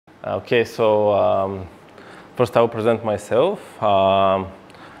Okay, so first I will present myself.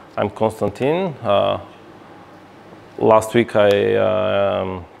 I'm Konstantin. Last week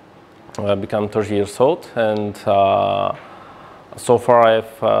I became 30 years old, and so far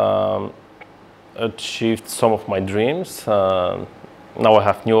I've achieved some of my dreams. Now I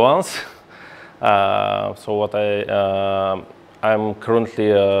have new ones. I'm currently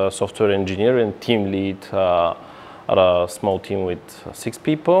a software engineer and team lead at a small team with 6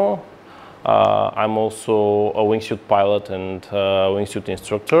 people. I'm also a wingsuit pilot and wingsuit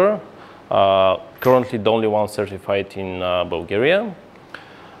instructor. Currently the only one certified in Bulgaria.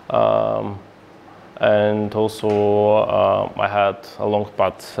 And also I had a long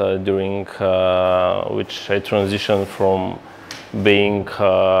path during which I transitioned from being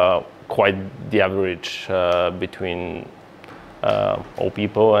quite the average between all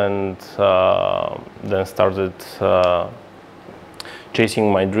people, and then started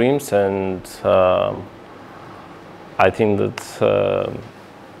chasing my dreams. And I think that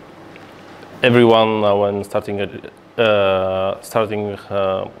everyone when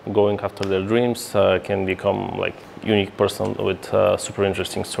going after their dreams can become like unique person with a super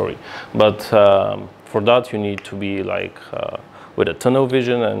interesting story. But for that you need to be like with a tunnel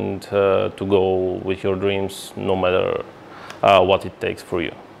vision and to go with your dreams no matter what it takes for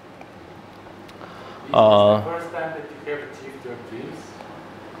you. Is this the first time that you have achieved your dreams?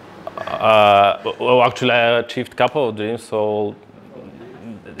 Well, actually I achieved a couple of dreams, so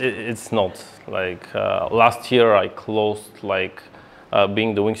it's not like last year I closed like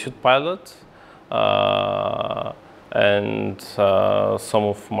being the wingsuit pilot, and some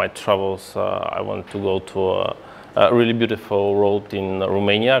of my travels I want to go to a really beautiful road in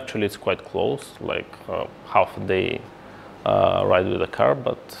Romania. Actually it's quite close, like half a day ride with a car,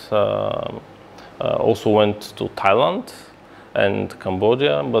 but also went to Thailand and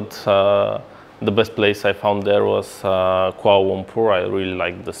Cambodia, but the best place I found there was Kuala Lumpur. I really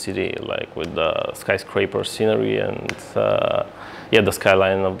liked the city, like with the skyscraper scenery, and yeah, the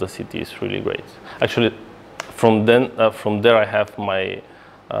skyline of the city is really great. Actually, from there I have my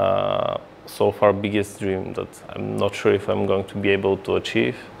so far biggest dream that I'm not sure if I'm going to be able to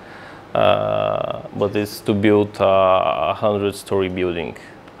achieve, but it's to build a 100-story building.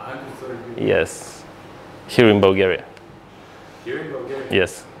 100-story building? Yes, here in Bulgaria. Here in Bulgaria?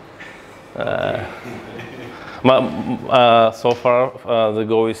 Yes. So far, the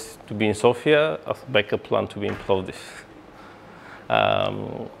goal is to be in Sofia, a backup plan to be in Plovdiv.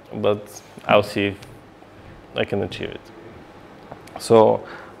 But I'll see if I can achieve it. So,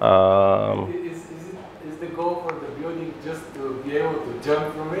 is the goal for the building just to be able to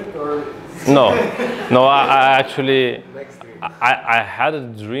jump from it, or? No. I actually, I had a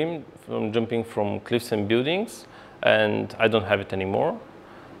dream from jumping from cliffs and buildings, and I don't have it anymore.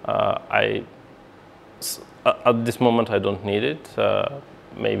 At this moment I don't need it.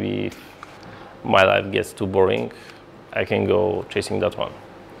 Maybe if my life gets too boring, I can go chasing that one.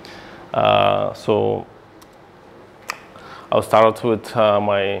 So I'll start with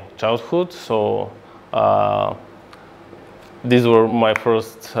my childhood. So these were my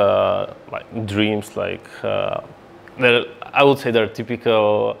first like dreams. Like I would say they're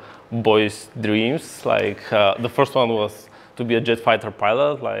typical boys' dreams. Like the first one was to be a jet fighter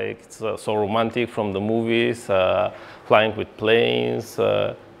pilot, like it's so romantic from the movies, flying with planes,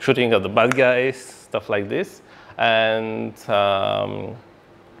 shooting at the bad guys, stuff like this. And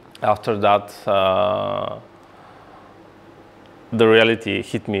after that, the reality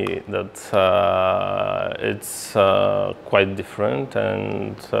hit me that it's quite different,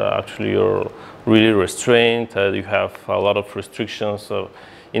 and actually you're really restrained. You have a lot of restrictions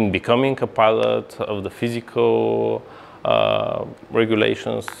in becoming a pilot, of the physical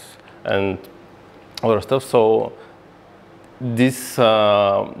regulations and other stuff. So this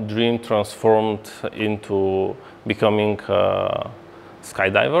dream transformed into becoming a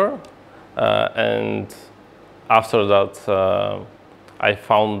skydiver, and after that I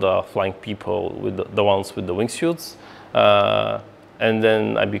found flying people with the ones with the wingsuits, and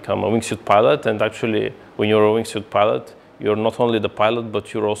then I became a wingsuit pilot. And actually when you're a wingsuit pilot, you're not only the pilot,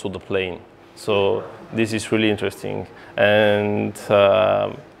 but you're also the plane. So this is really interesting. And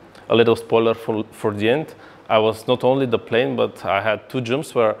a little spoiler for the end, I was not only the plane, but I had 2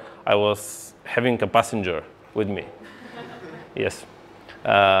 jumps where I was having a passenger with me. Yes.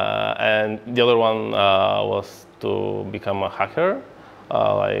 And the other one was to become a hacker.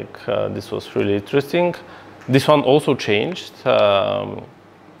 This was really interesting. This one also changed.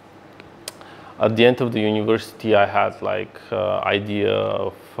 At the end of the university, I had like idea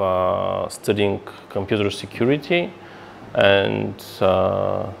of studying computer security, and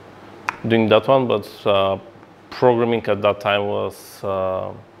doing that one, but programming at that time was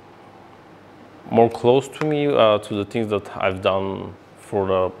more close to me, to the things that I've done for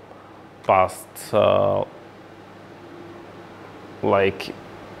the past like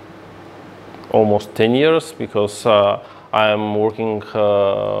almost 10 years, because I'm working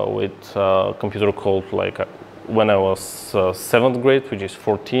with a computer called when I was 7th grade, which is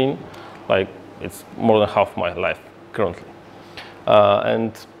 14, like it's more than half my life currently.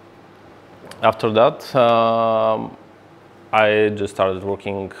 And after that, I just started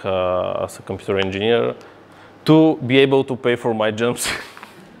working as a computer engineer to be able to pay for my jumps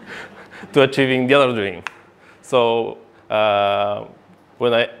to achieving the other dream. So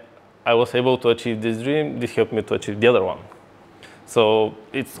when I was able to achieve this dream, this helped me to achieve the other one. So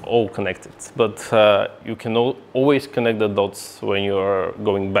it's all connected, but you can always connect the dots when you are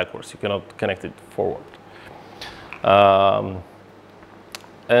going backwards. You cannot connect it forward.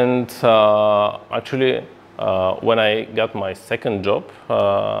 Actually, when I got my second job,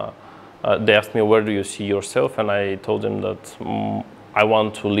 they asked me, where do you see yourself? And I told them that I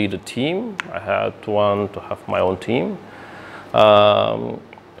want to lead a team. I had to have my own team.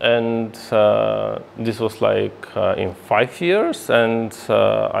 This was like in 5 years, and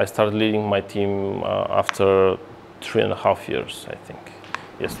I started leading my team after 3.5 years, I think.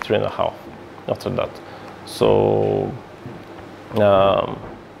 Yes, 3.5 after that. So,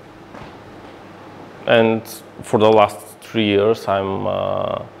 and for the last 3 years, I'm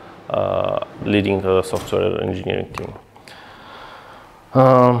leading a software engineering team.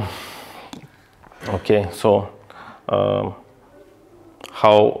 Okay, so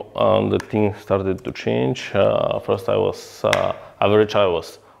how the thing started to change. First, I was average. I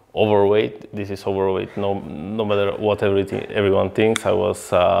was overweight. This is overweight. No matter what everyone thinks. I was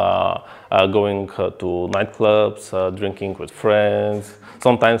going to nightclubs, drinking with friends.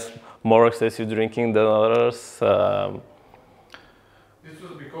 Sometimes more excessive drinking than others. This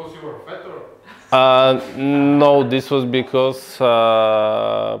was because you were fatter? No, this was because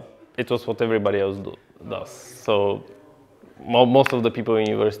it was what everybody else does. So most of the people in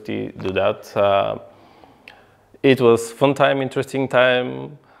university do that. It was fun time, interesting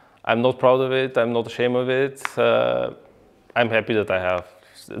time. I'm not proud of it. I'm not ashamed of it. I'm happy that I have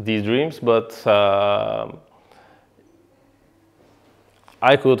these dreams, but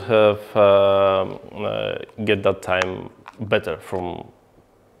I could have get that time better from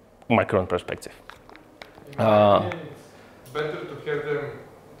my current perspective. It's better to have them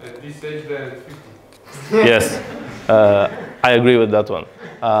at this age than at 50. Yes, I agree with that one.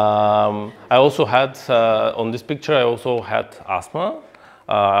 I also had, on this picture, I also had asthma.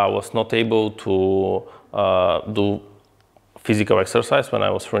 I was not able to do physical exercise when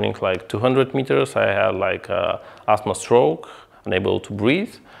I was running like 200 meters. I had like asthma stroke, unable to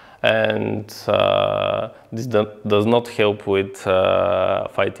breathe. And this does not help with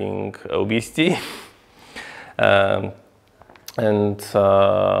fighting obesity.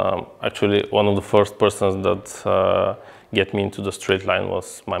 Actually, one of the first persons that get me into the straight line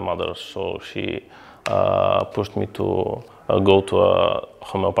was my mother. So she pushed me to go to a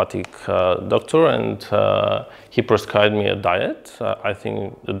homeopathic doctor, and he prescribed me a diet. I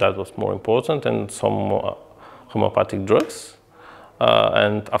think that was more important, and some homeopathic drugs.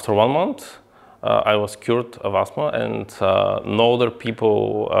 And after 1 month, I was cured of asthma, and no other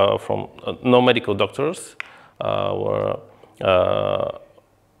people no medical doctors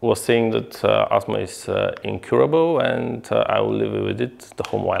was saying that asthma is incurable, and I will live with it the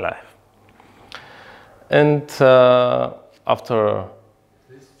whole my life. And after,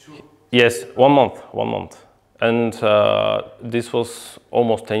 yes, 1 month. And this was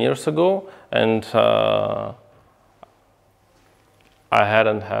almost 10 years ago, and I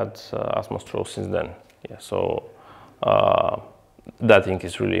hadn't had asthma stroke since then. Yeah, so that thing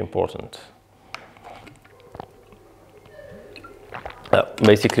is really important.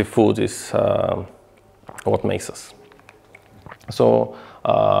 Basically, food is what makes us. So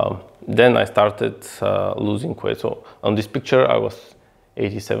then I started losing weight. So on this picture, I was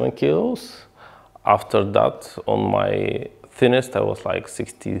 87 kilos. After that, on my thinnest, I was like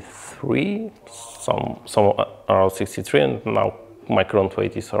 63, some around 63, and now my current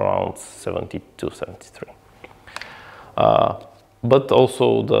weight is around 72, 73. But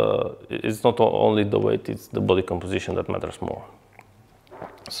also, it's not only the weight, it's the body composition that matters more.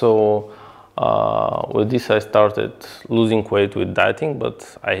 So with this, I started losing weight with dieting,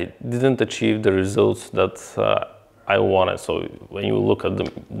 but I didn't achieve the results that I wanted. So when you look at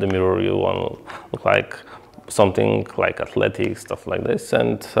the mirror, you want to look like something like athletic, stuff like this.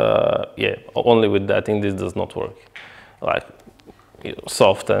 And yeah, only with dieting, this does not work. Like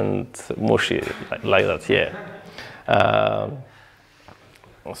soft and mushy like that. Yeah.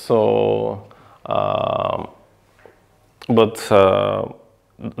 So, but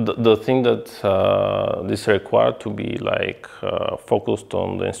the thing that this required to be like focused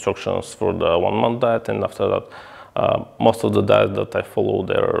on the instructions for the 1 month diet, and after that, most of the diets that I follow,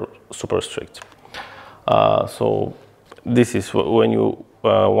 they're super strict. So this is when you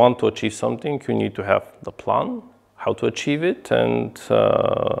want to achieve something, you need to have the plan, how to achieve it, and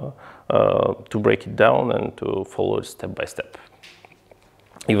to break it down and to follow it step by step.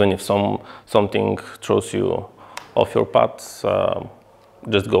 Even if something throws you off your path,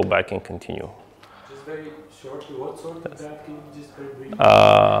 just go back and continue. Just very shortly, what sort of diet can you just very briefly?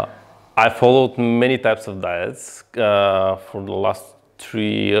 I followed many types of diets. For the last 3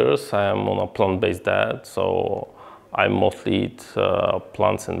 years, I am on a plant-based diet, so I mostly eat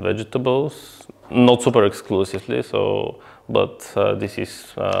plants and vegetables, not super exclusively. But this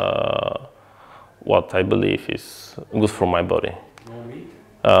is what I believe is good for my body. No meat?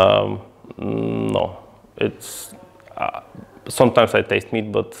 No, it's sometimes I taste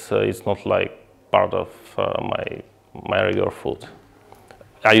meat, but it's not like part of my regular food.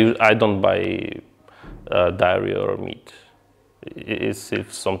 I don't buy dairy or meat. It's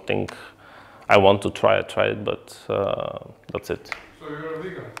if something I want to try, I try it, but that's it. So you're a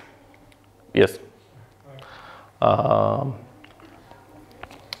vegan? Yes.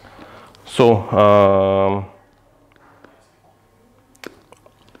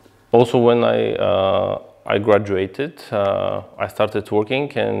 Also when I graduated, I started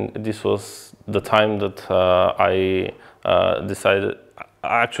working, and this was the time that I decided.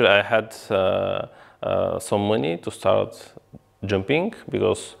 Actually, I had some money to start jumping,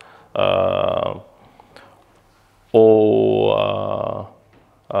 because all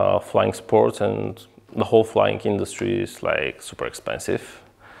flying sports and the whole flying industry is like super expensive,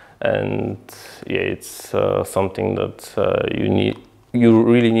 and yeah, it's something that you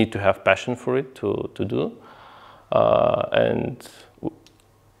really need to have passion for it to do. And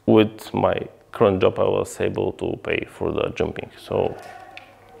with my current job, I was able to pay for the jumping. So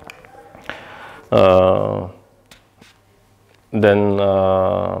then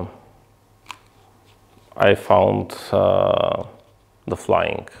I found the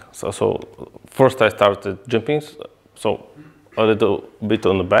flying. So first I started jumping. So a little bit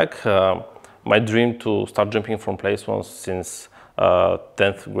on the back. My dream to start jumping from place was since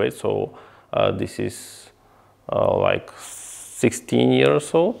 10th grade. So this is like 16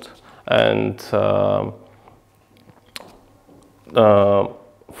 years old. And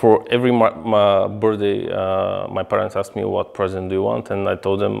for every my birthday, my parents asked me, what present do you want? And I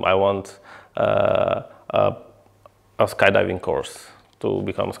told them I want a skydiving course to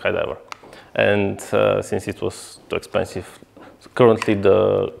become a skydiver. And since it was too expensive, currently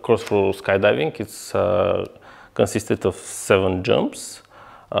the course for skydiving, it's consisted of 7 jumps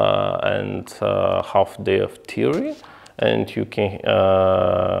and half day of theory, and you can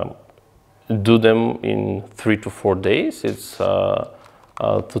do them in 3 to 4 days. It's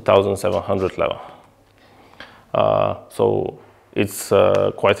 2,700 level. So it's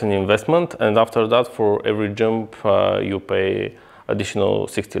quite an investment, and after that, for every jump, you pay additional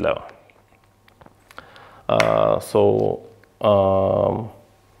 60 level.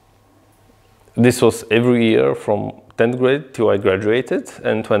 This was every year from 10th grade till I graduated,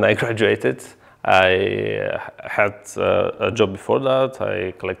 and when I graduated, I had a job before that.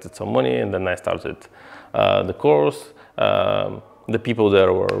 I collected some money, and then I started the course. The people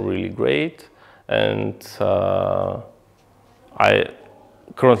there were really great, and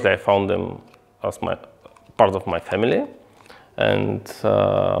currently I found them as part of my family. And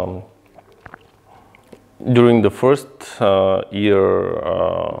during the first year,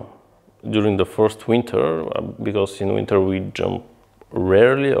 during the first winter, because in winter we jump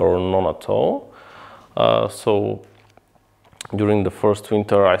rarely or none at all. So during the first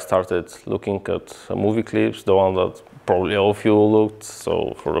winter, I started looking at movie clips, the one that probably all of you looked.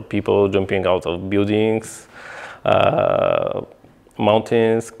 So for the people jumping out of buildings,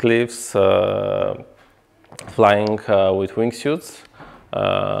 mountains, cliffs, flying with wingsuits.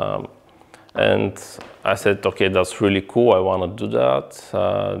 And I said, okay, that's really cool. I want to do that.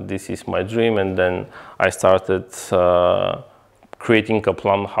 This is my dream. And then I started creating a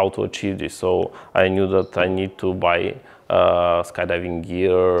plan how to achieve this. So I knew that I need to buy skydiving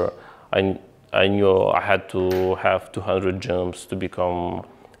gear. I knew I had to have 200 jumps to become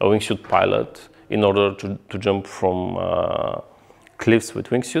a wingsuit pilot. In order to jump from cliffs with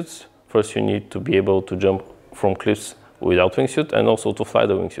wingsuits, first you need to be able to jump from cliffs without wingsuit, and also to fly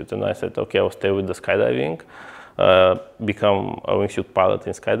the wingsuit. And I said, okay, I'll stay with the skydiving. become a wingsuit pilot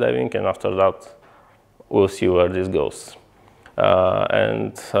in skydiving, and after that, we'll see where this goes.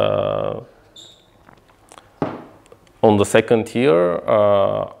 On the second year,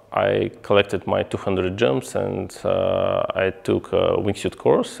 I collected my 200 jumps, and I took a wingsuit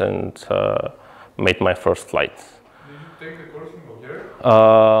course and made my first flight. Did you take the course in Bulgaria?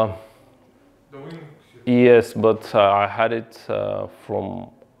 The wingsuit? Yes, but I had it from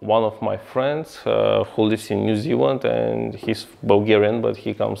one of my friends who lives in New Zealand, and he's Bulgarian, but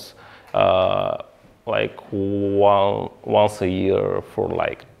he comes like once a year for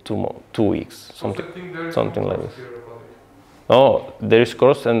like 2 weeks, something like this. Oh, there is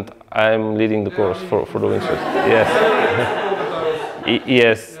course, and I'm leading the course for the wingsuit. Yes.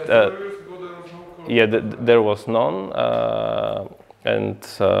 Yes. Yeah, there was none, and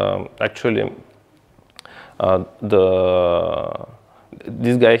actually,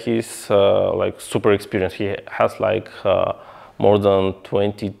 this guy, he's like super experienced. He has like more than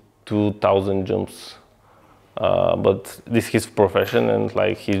 22,000 jumps, but this is his profession, and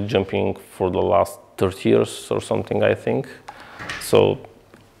like he's jumping for the last 30 years or something, I think. So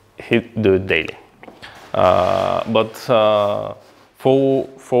he do it daily.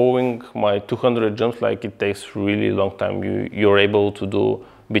 Following my 200 jumps, like it takes really long time. You're able to do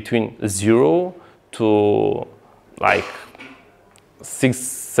between 0 to like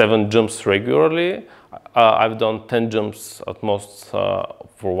 6-7 jumps regularly. I've done 10 jumps at most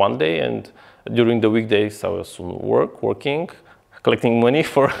for one day, and during the weekdays I was working, collecting money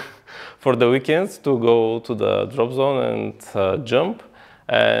for the weekends to go to the drop zone and jump.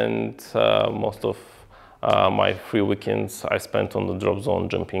 And most of my free weekends I spent on the drop zone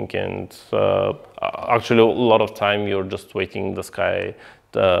jumping, and actually a lot of time you're just waiting in the sky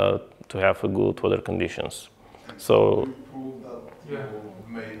to have a good weather conditions. So you prove that you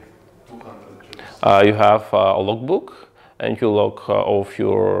made 200 jumps? You have a logbook, and you log all of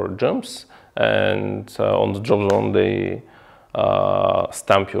your jumps, and on the drop zone they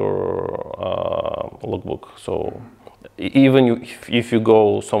stamp your logbook. So even if you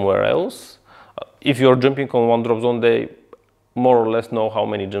go somewhere else, if you're jumping on one drop zone, they more or less know how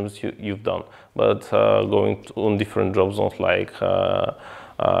many jumps you've done. But going on different drop zones, like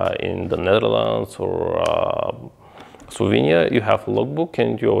in the Netherlands or Slovenia, you have a logbook,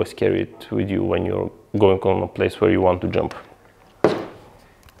 and you always carry it with you when you're going on a place where you want to jump.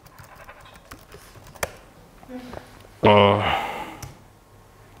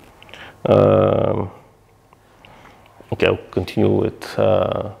 Okay, I'll continue with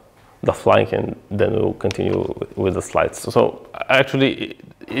the flying, and then we'll continue with the slides. So actually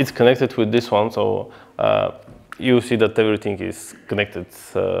it's connected with this one, so you see that everything is connected.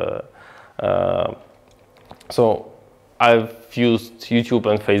 So I've used YouTube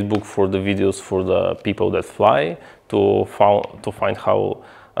and Facebook for the videos for the people that fly to find how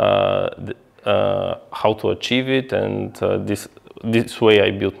to achieve it, and this way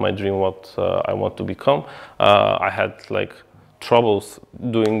I built my dream, what I want to become. I had like troubles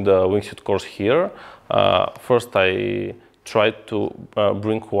doing the wingsuit course here. First I tried to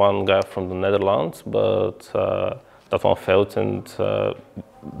bring one guy from the Netherlands, but that one failed, and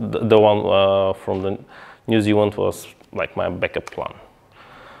the one from the New Zealand was like my backup plan.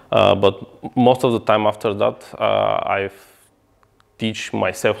 But most of the time after that, I've teach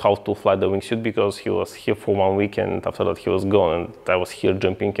myself how to fly the wingsuit, because he was here for 1 week, and after that he was gone, and I was here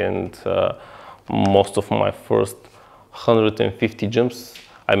jumping, and most of my first 150 jumps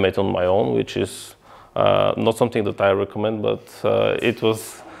I made on my own, which is not something that I recommend, but it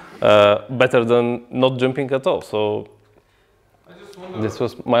was better than not jumping at all. So I just wonder, this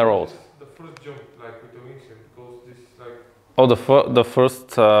was my role. The first jump, like with the wingsuit, because this is like... Oh, the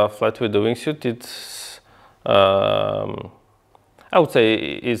first flight with the wingsuit, it's I would say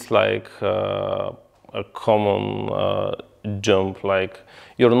it's like a common jump. Like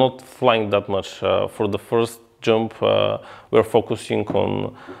you're not flying that much. For the first jump, we're focusing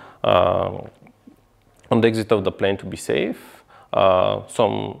on the exit of the plane to be safe,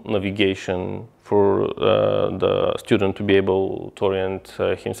 some navigation for the student to be able to orient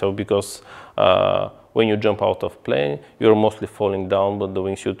himself, because when you jump out of plane, you're mostly falling down, but the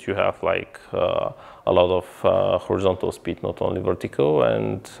wingsuit, you have like a lot of horizontal speed, not only vertical,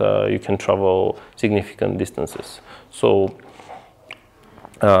 and you can travel significant distances. So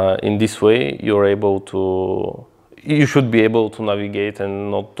in this way, you should be able to navigate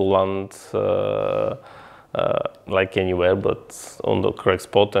and not to land like anywhere, but on the correct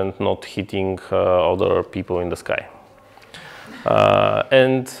spot, and not hitting other people in the sky.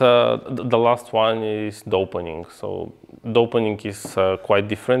 The last one is the opening. So the opening is quite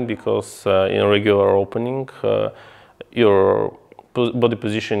different because in a regular opening, your body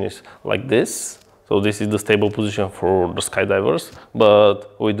position is like this. So this is the stable position for the skydivers.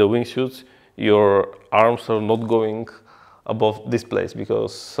 But with the wingsuits, your arms are not going above this place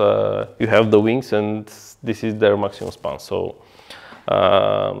because you have the wings and this is their maximum span. So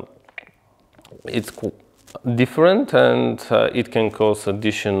it's different, and it can cause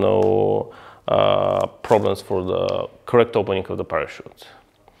additional problems for the correct opening of the parachute.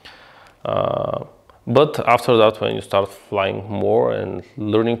 But after that, when you start flying more and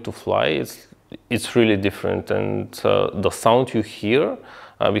learning to fly, it's really different, and the sound you hear,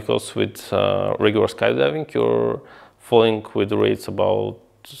 because with regular skydiving, you're falling with rates about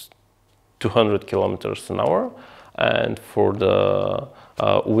 200 kilometers an hour, and for the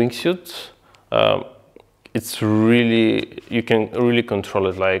wingsuit, it's really, you can really control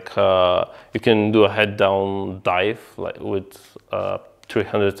it. Like you can do a head-down dive like with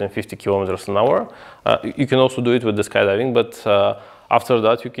 350 kilometers an hour. You can also do it with the skydiving, but after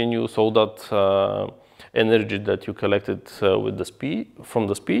that you can use all that energy that you collected with the speed, from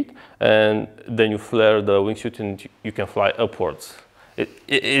the speed, and then you flare the wingsuit and you can fly upwards.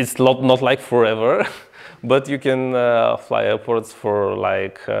 It's not like forever, but you can fly upwards for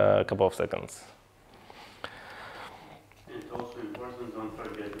like a couple of seconds. It's also important, don't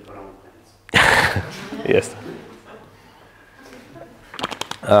forget the brown pants. Yes.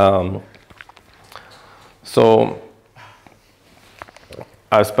 So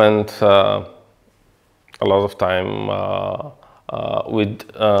I spent a lot of time with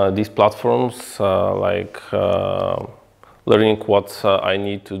these platforms, like learning what I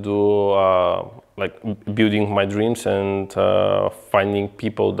need to do, like building my dreams and finding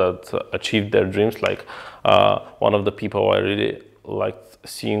people that achieved their dreams. Like one of the people I really liked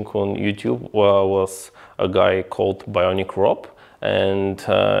seeing on YouTube was a guy called Bionic Rob, and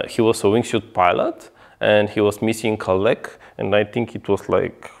he was a wingsuit pilot, and he was missing a leg, and I think it was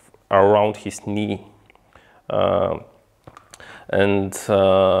like around his knee.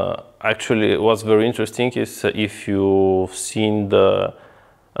 Actually, what's very interesting is if you've seen the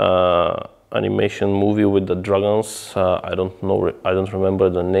animation movie with the dragons, I don't remember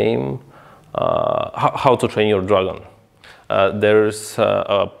the name, How to Train Your Dragon. There's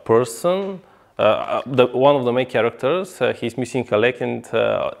a person, one of the main characters, he's missing a leg, and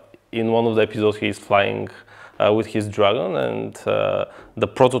in one of the episodes he's flying with his dragon, and the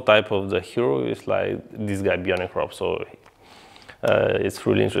prototype of the hero is like this guy, Bionic Rob. So it's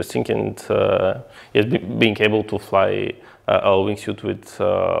really interesting, and being able to fly a wingsuit with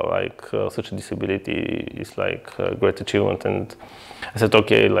such a disability is like a great achievement. And I said,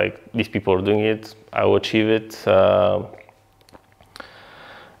 okay, like these people are doing it, I will achieve it.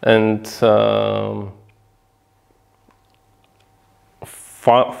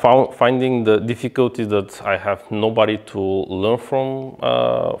 Finding the difficulty that I have nobody to learn from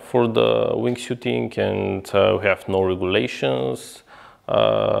for the wingsuiting, and we have no regulations,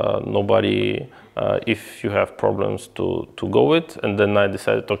 nobody, if you have problems to go with. And then I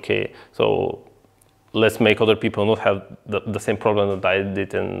decided, okay, so let's make other people not have the same problem that I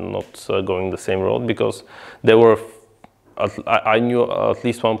did and not going the same road, because there were, I knew at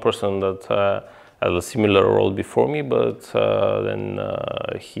least one person that had a similar role before me, but then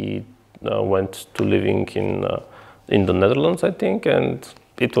he went to living in the Netherlands, I think, and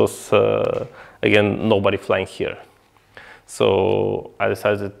it was again nobody flying here. So I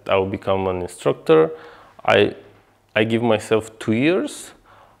decided I would become an instructor. I give myself 2 years.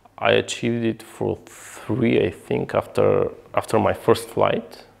 I achieved it for 3, I think, after my first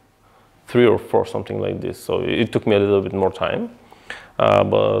flight, 3 or 4, something like this. So it took me a little bit more time,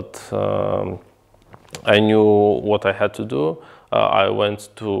 but I knew what I had to do. I went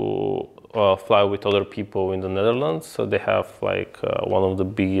to fly with other people in the Netherlands. So they have like one of the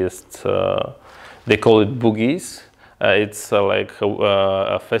biggest, they call it Boogies. It's like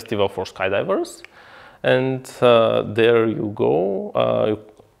a festival for skydivers. And there you go.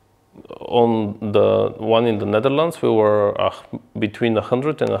 On the one in the Netherlands, we were between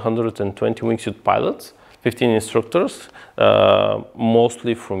 100 and 120 wingsuit pilots, 15 instructors,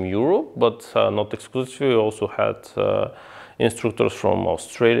 mostly from Europe, but not exclusively. We also had instructors from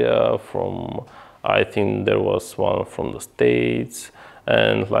Australia, I think there was one from the States,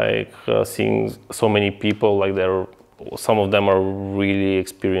 and like seeing so many people, like some of them are really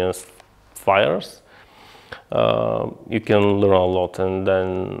experienced flyers. You can learn a lot. And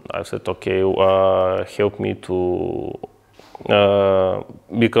then I said, okay, help me to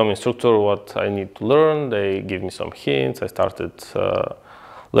become instructor, what I need to learn. They give me some hints. I started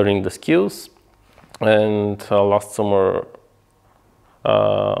learning the skills, and last summer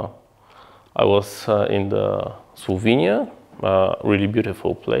I was in the Slovenia, really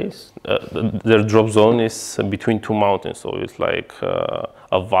beautiful place. Their drop zone is between two mountains, so it's like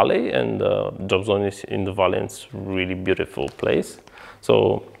a valley, and the drop zone is in the valley, and it's really beautiful place.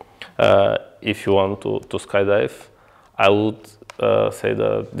 So if you want to skydive, I would say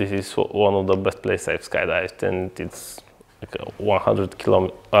that this is one of the best places I've skydived, and it's like 1,000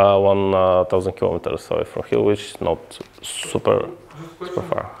 kilometers away from here, which is not super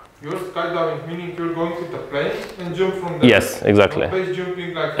far. You're skydiving, meaning you're going with the plane and jump from there? Yes, exactly. Not base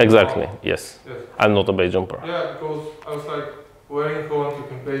jumping like exactly, yes. I'm not a base jumper. Yeah, because I was like, where in Holland you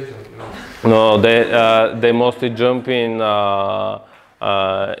can base jump, you know? No, they mostly jump in the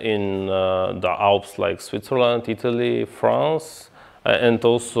Alps, like Switzerland, Italy, France, and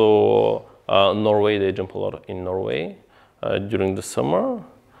also Norway. They jump a lot in Norway during the summer.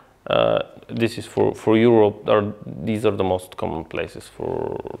 This is for Europe. These are the most common places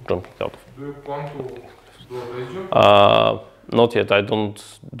for jumping out. Do you want to do a base jump? Not yet. I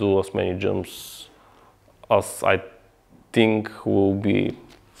don't do as many jumps as I think will be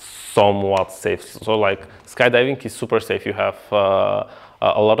somewhat safe. So like skydiving is super safe. You have a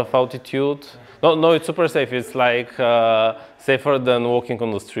lot of altitude. No, it's super safe. It's like safer than walking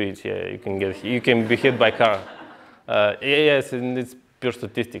on the street. Yeah, you can be hit by car. Yes, and it's pure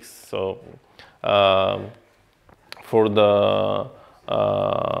statistics. So for the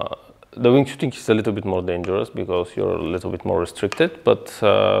wingsuiting is a little bit more dangerous because you're a little bit more restricted, but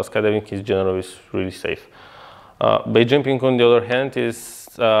skydiving is generally really safe. Base jumping, on the other hand, is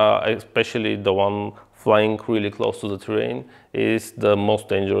especially the one flying really close to the terrain, is the most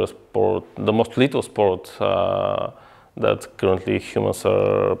dangerous sport, the most lethal sport that currently humans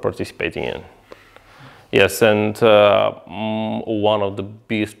are participating in. Yes, and one of the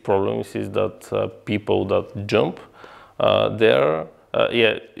biggest problems is that people that jump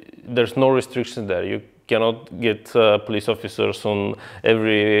there's no restriction there. You cannot get police officers on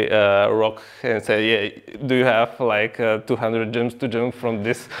every rock and say, yeah, do you have like 200 jumps to jump from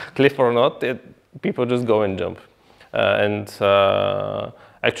this cliff or not? People just go and jump.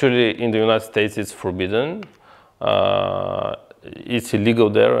 Actually, in the United States, it's forbidden. It's illegal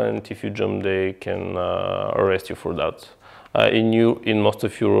there, and if you jump, they can arrest you for that. In most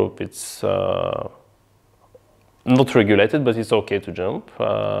of Europe, it's not regulated, but it's okay to jump.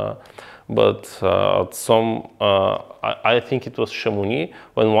 But at some, I think it was Chamonix,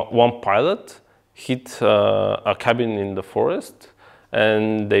 when one pilot hit a cabin in the forest,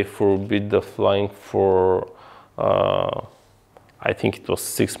 and they forbid the flying for, I think it was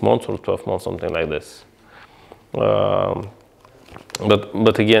 6 months or 12 months, something like this. But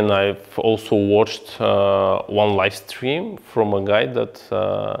again, I've also watched one live stream from a guy that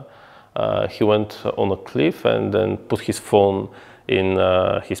he went on a cliff and then put his phone in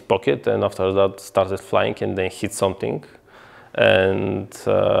his pocket, and after that started flying and then hit something. And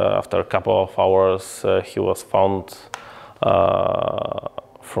after a couple of hours, he was found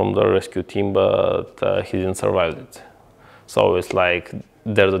from the rescue team, but he didn't survive it. So it's like,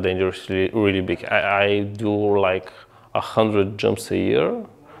 there the danger is really big. I do like 100 jumps a year,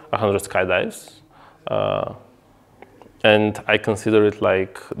 100 skydives, and I consider it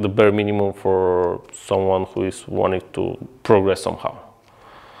like the bare minimum for someone who is wanting to progress somehow.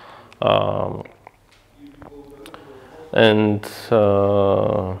 Quick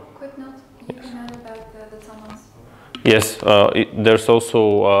note, you can know about the tunnels. Yes, there's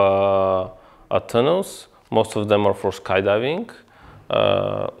also tunnels. Most of them are for skydiving.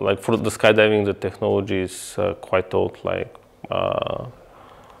 Like for the skydiving, the technology is quite old, like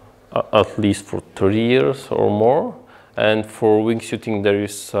at least for 30 years or more. And for wingsuiting, there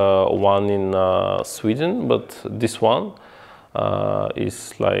is one in Sweden, but this one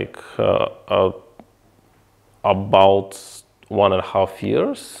is like about 1.5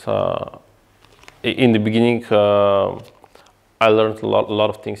 years. In the beginning, I learned a lot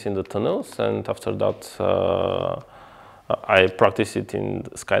of things in the tunnels, and after that, I practiced it in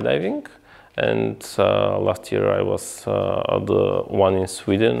skydiving. And last year I was at the one in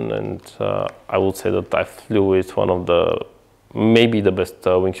Sweden, and I would say that I flew with one of maybe the best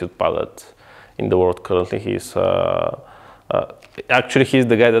wingsuit pilot in the world currently. Actually, he's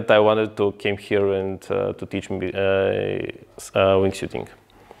the guy that I wanted to came here and to teach me wingsuiting.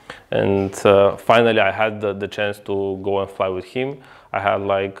 And finally, I had the chance to go and fly with him. I had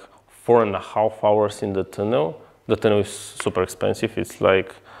like 4.5 hours in the tunnel. The tunnel is super expensive. It's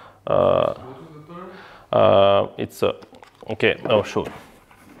like it's Okay, oh sure. It's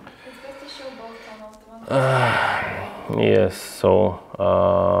best to show both tunnels, the one. Yes, so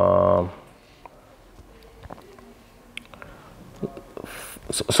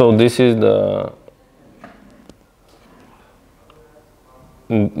this is the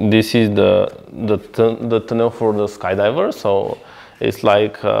tunnel for the skydiver. So it's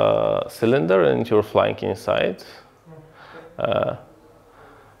like a cylinder and you're flying inside.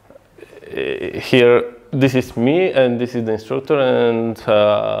 Here, this is me and this is the instructor, and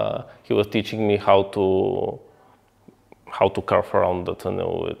he was teaching me how to carve around the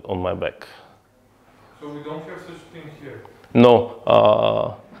tunnel on my back. So we don't have such thing here? No,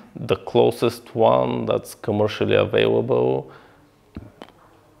 the closest one that's commercially available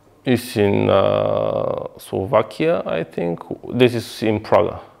is in Slovakia, I think. This is in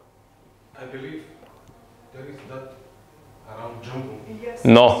Prague. I believe there is that around Jumbo. Yes.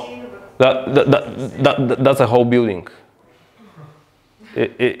 No, that's a whole building.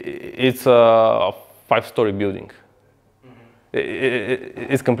 It's a 5-story building.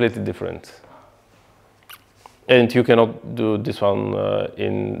 It's completely different. And you cannot do this one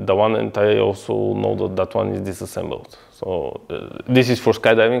in the one, and I also know that that one is disassembled. So this is for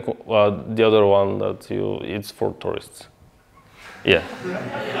skydiving. The other one it's for tourists. Yeah.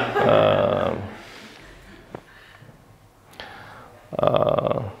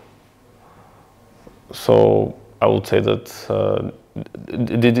 So I would say that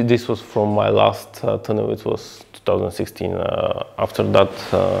this was from my last tunnel. It was 2016. After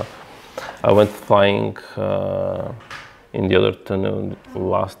that, I went flying in the other tunnel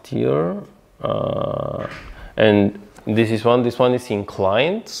last year, and this one is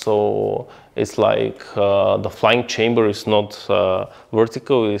inclined, so it's like the flying chamber is not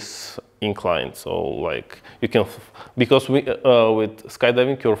vertical, it's inclined. So like you can, because with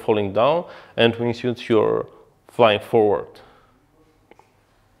skydiving you're falling down, and wingsuit you're flying forward.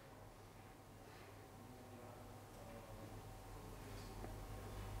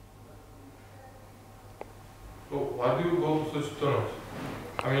 So why do you go to such tunnels?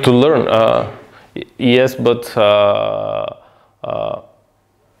 I mean, To learn, yes, but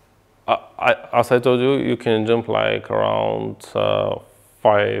as I told you, you can jump like around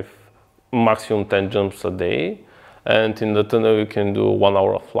 5, maximum 10 jumps a day, and in the tunnel you can do 1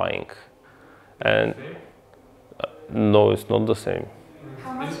 hour of flying. And no, it's not the same.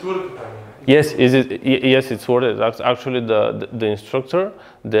 How much? Is it worth it? I mean? Yes, yes, it's worth it. Actually, the instructor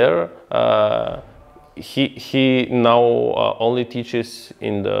there, he now only teaches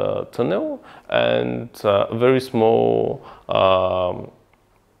in the tunnel, and a very small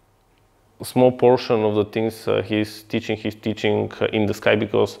portion of the things he's teaching in the sky,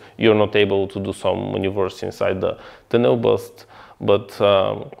 because you're not able to do some maneuvers inside the tunnel. But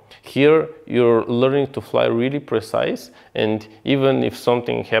here you're learning to fly really precise, and even if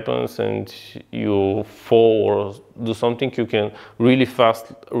something happens and you fall or do something, you can really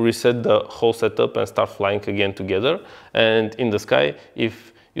fast reset the whole setup and start flying again together. And in the sky,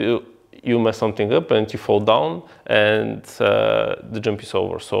 if you mess something up and you fall down, and the jump is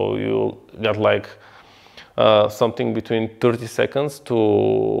over. So you got like something between 30 seconds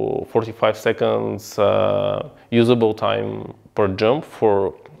to 45 seconds usable time per jump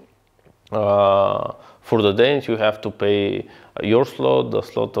for the day, and you have to pay your slot, the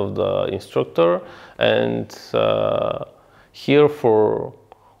slot of the instructor, and here for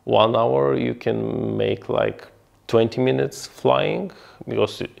 1 hour you can make like 20 minutes flying,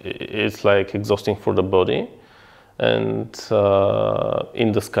 because it's like exhausting for the body, and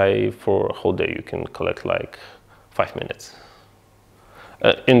in the sky for a whole day you can collect like 5 minutes.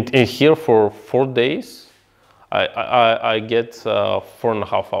 In here for 4 days I get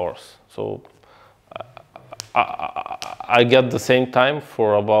 4.5 hours. So I get the same time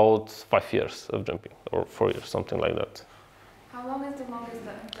for about 5 years of jumping, or 4 years, something like that. How long is the longest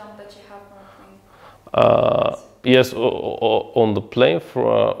jump that you have on a plane? Yes, on the plane,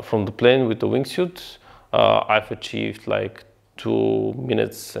 from the plane with the wingsuit, I've achieved like 2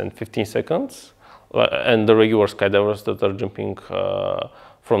 minutes and 15 seconds. And the regular skydivers that are jumping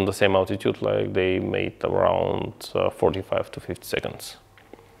from the same altitude, like they made around 45 to 50 seconds.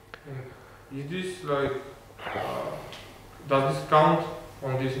 Is this like, does this count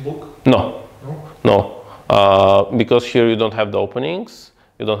on this book? No. No? No, because here you don't have the openings,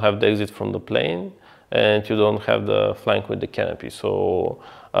 you don't have the exit from the plane, and you don't have the flying with the canopy. So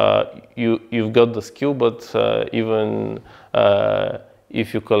you've got the skill, but even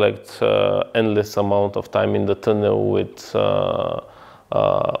if you collect endless amount of time in the tunnel with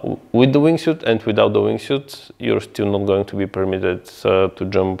with the wingsuit and without the wingsuit, you're still not going to be permitted to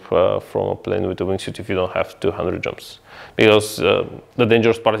jump from a plane with a wingsuit if you don't have 200 jumps. Because the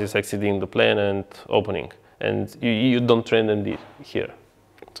dangerous part is exiting the plane and opening. And you don't train them here.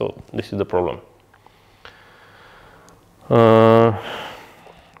 So this is the problem.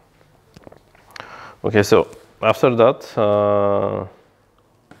 Okay, so after that,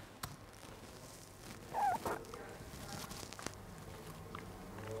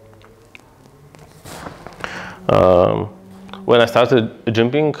 when I started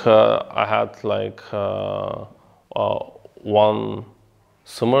jumping, I had like one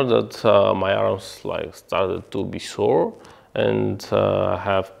summer that my arms like started to be sore, and I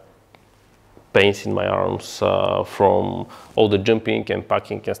have pains in my arms from all the jumping and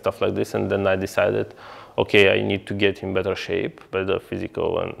packing and stuff like this. And then I decided, okay, I need to get in better shape, better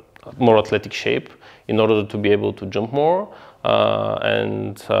physical and more athletic shape in order to be able to jump more.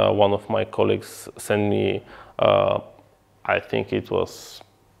 And one of my colleagues sent me, I think it was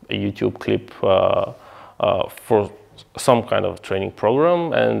a YouTube clip for some kind of training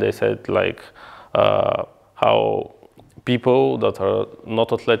program, and they said like how people that are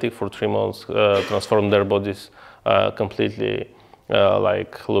not athletic for 3 months transform their bodies completely,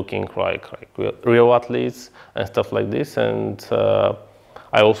 like looking like real athletes and stuff like this. And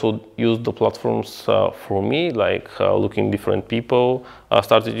I also used the platforms for me, like looking different people. I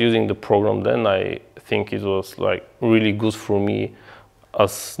started using the program then. I think it was like really good for me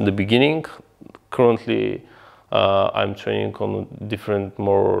as the beginning. Currently, I'm training on a different,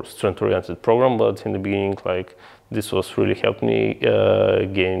 more strength-oriented program, but in the beginning, like this was really helped me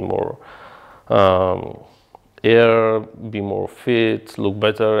gain more air, be more fit, look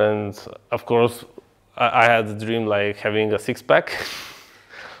better, and of course, I had a dream like having a six-pack.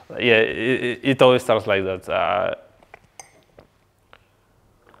 Yeah, it always starts like that.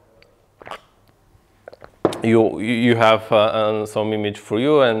 You have some image for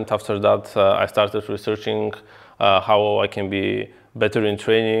you, and after that I started researching how I can be better in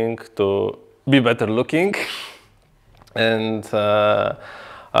training to be better looking. And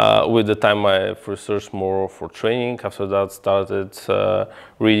with the time I've researched more for training. After that started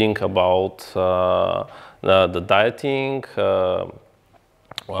reading about the dieting,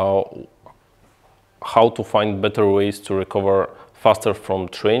 how to find better ways to recover faster from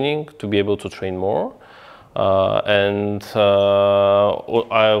training to be able to train more. And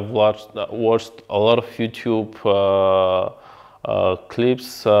I've watched a lot of YouTube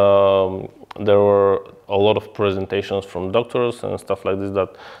clips. There were a lot of presentations from doctors and stuff like this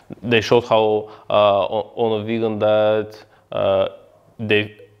that they showed how on a vegan diet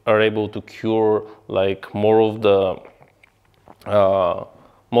they are able to cure like more of the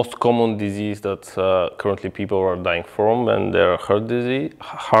most common disease that currently people are dying from, and they're heart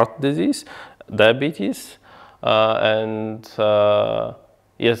disease, diabetes. And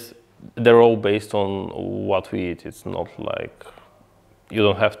yes, they're all based on what we eat. It's not like you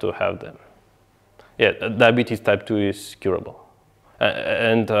don't have to have them. Yeah, diabetes type 2 is curable.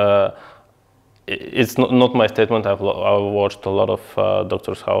 And it's not my statement. I've watched a lot of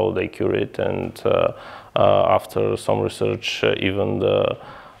doctors how they cure it, and after some research, even the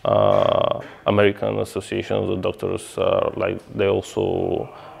American Association of Doctors, like they also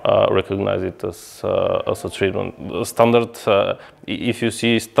recognize it as a treatment. Standard, if you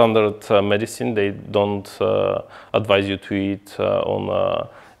see standard medicine, they don't advise you to eat on a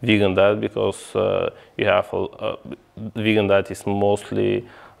vegan diet, because you have vegan diet is mostly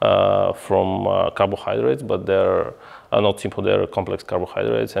from carbohydrates, but they're not simple, they're complex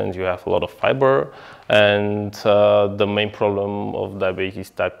carbohydrates, and you have a lot of fiber. And the main problem of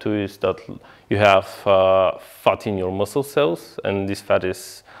diabetes type 2 is that you have fat in your muscle cells, and this fat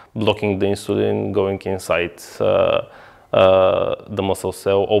is blocking the insulin going inside the muscle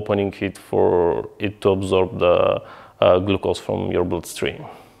cell, opening it for it to absorb the glucose from your bloodstream.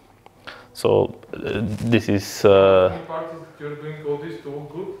 So this is The part is that you're doing all this to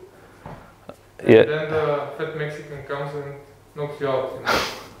look good, and yeah. then the fat Mexican comes and knocks you out. You know?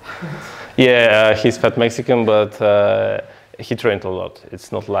 Yeah, he's fat Mexican, but he trained a lot.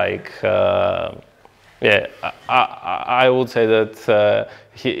 It's not like, yeah, I would say that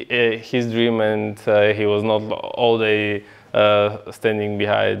his dream, and he was not all day standing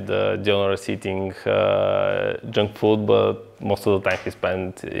behind the genres eating junk food, but most of the time he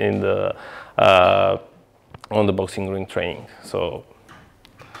spent in the on the boxing ring training. So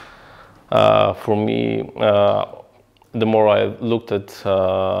for me, the more I looked at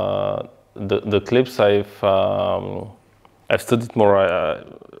the clips, I I've studied more.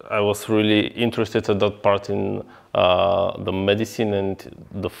 I was really interested at that part in the medicine and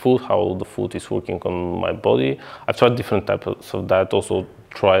the food, how the food is working on my body. I've tried different types of diet. Also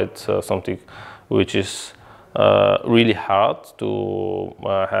tried something which is really hard to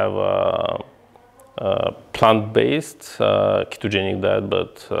have a plant-based ketogenic diet,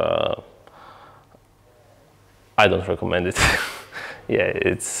 but I don't recommend it. Yeah,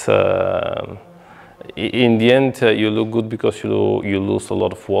 it's in the end you look good because you lose a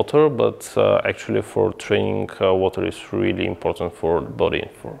lot of water, but actually for training water is really important for the body.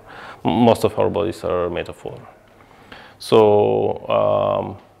 For most of our bodies are made of water,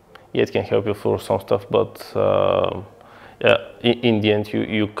 so yeah, it can help you for some stuff, but yeah, in the end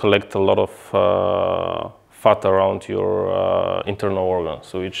you collect a lot of fat around your internal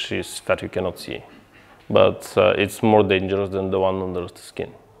organs, which is fat you cannot see, but it's more dangerous than the one under the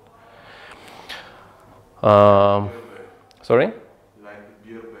skin. Sorry? Like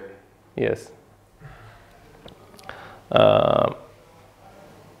beer belly. Yes.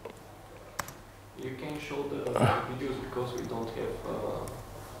 You can show the videos because we don't have.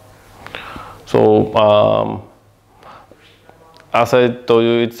 So as I told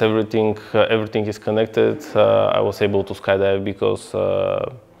you, it's everything. Everything is connected. I was able to skydive because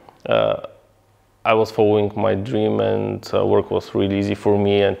I was following my dream, and work was really easy for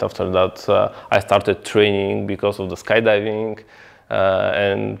me. And after that, I started training because of the skydiving.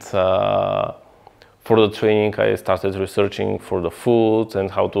 And for the training, I started researching for the food and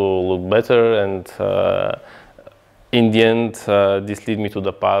how to look better. And in the end, this led me to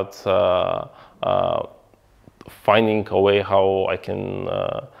the path finding a way how I can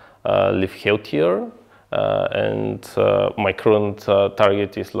live healthier. And my current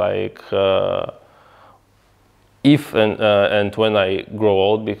target is like if and when I grow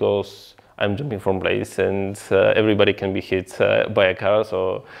old, because I'm jumping from place and everybody can be hit by a car,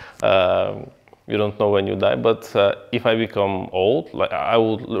 so you don't know when you die. But if I become old, like, I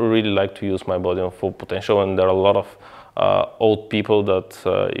would really like to use my body on full potential, and there are a lot of old people that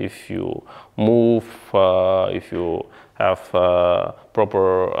if you move, if you have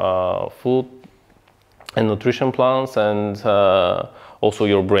proper food and nutrition plans, and also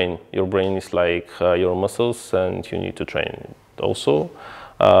your brain. Your brain is like your muscles, and you need to train it also.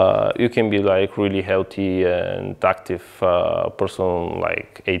 You can be like really healthy and active person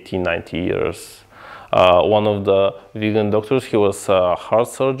like 80, 90 years. One of the vegan doctors, he was a heart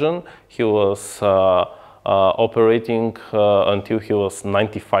surgeon. He was operating until he was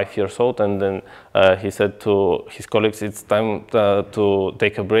 95 years old, and then he said to his colleagues, it's time to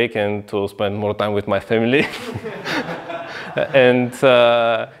take a break and to spend more time with my family. And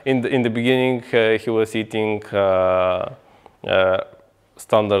in the beginning he was eating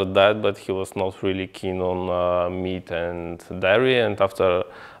standard diet, but he was not really keen on meat and dairy. And after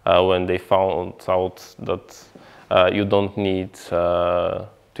when they found out that you don't need to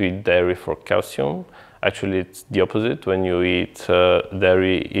eat dairy for calcium, actually it's the opposite. When you eat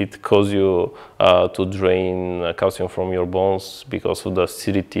dairy, it causes you to drain calcium from your bones because of the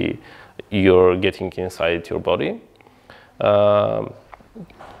acidity you're getting inside your body.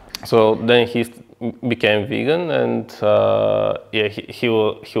 So then he became vegan, and yeah, he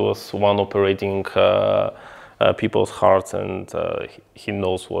was one operating people's hearts, and he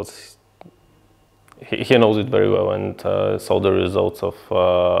knows he knows it very well, and saw the results of a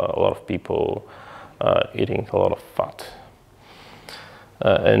lot of people eating a lot of fat.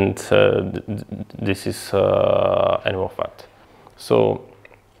 And this is animal fat. So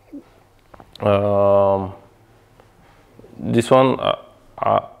this one,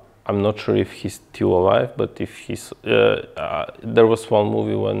 I'm not sure if he's still alive, but if he's, there was one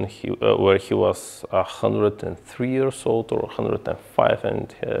movie when where he was 103 years old or 105,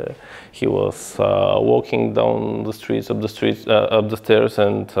 and he was walking down the streets, up the stairs,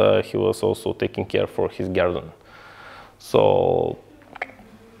 and he was also taking care for his garden. So,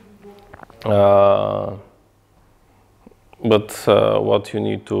 but what you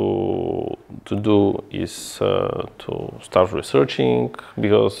need to do is to start researching,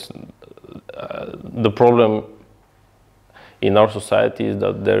 because the problem in our society is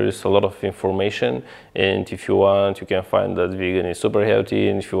that there is a lot of information, and if you want, you can find that vegan is super healthy,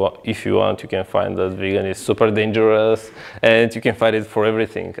 and if you want, you can find that vegan is super dangerous, and you can find it for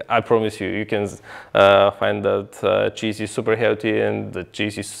everything. I promise you, you can find that cheese is super healthy and the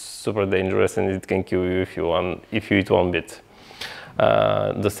cheese is super dangerous, and it can kill you if you eat one bit.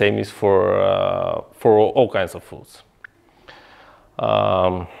 The same is for all kinds of foods.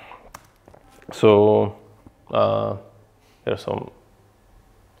 So here's some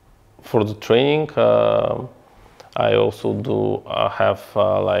for the training. I also do have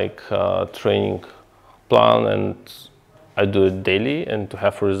like training plan, and I do it daily. And to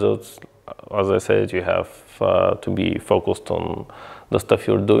have results, as I said, you have to be focused on the stuff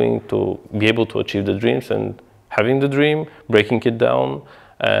you're doing to be able to achieve the dreams, and having the dream, breaking it down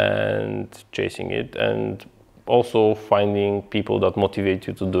and chasing it, and also finding people that motivate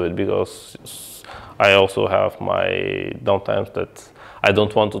you to do it, because I also have my downtimes that I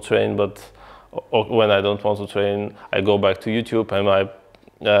don't want to train, but when I don't want to train, I go back to YouTube and I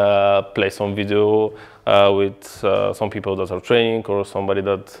play some video with some people that are training, or somebody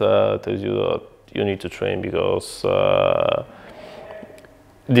that tells you that you need to train because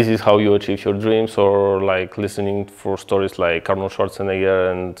this is how you achieve your dreams, or like listening for stories like Arnold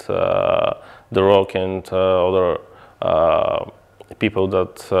Schwarzenegger and The Rock and other people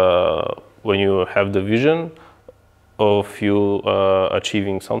that when you have the vision of you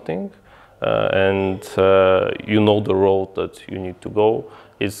achieving something and you know the road that you need to go,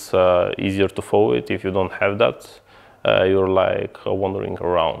 it's easier to follow it. If you don't have that, you're like wandering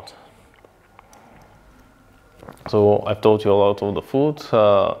around. So I've told you a lot of the food.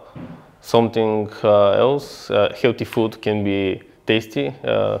 Something else, healthy food can be tasty.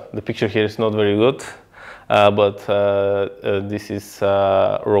 The picture here is not very good, but this is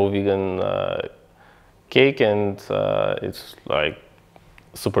raw vegan cake, and it's like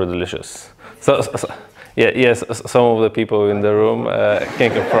super delicious. So yeah, yes, some of the people in the room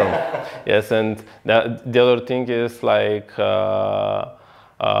can confirm. Yes, and the other thing is like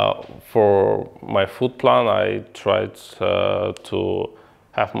for my food plan, I tried to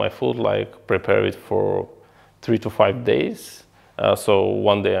have my food like prepare it for 3 to 5 days. So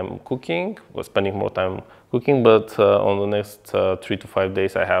one day I'm cooking, spending more time cooking, but on the next 3 to 5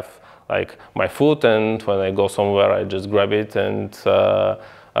 days I have like my food, and when I go somewhere I just grab it, and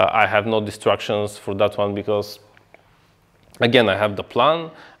I have no distractions for that one, because again I have the plan,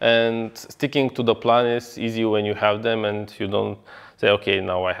 and sticking to the plan is easy when you have them and you don't say, okay,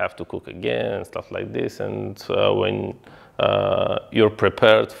 now I have to cook again and stuff like this. And when you're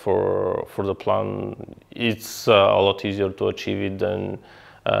prepared for the plan, it's a lot easier to achieve it than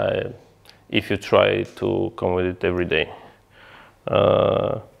if you try to come with it every day.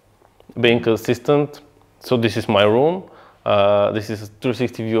 Being consistent. So this is my room. This is a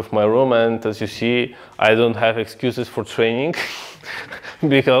 360 view of my room, and as you see, I don't have excuses for training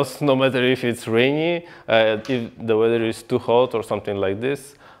because no matter if it's rainy, if the weather is too hot or something like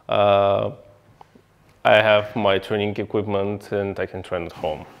this, I have my training equipment and I can train at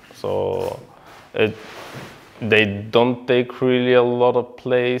home. So they don't take really a lot of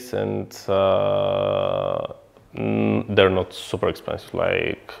place, and they're not super expensive.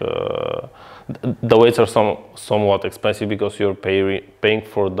 Like the weights are somewhat expensive because you're paying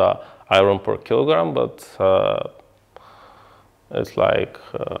for the iron per kilogram, but it's like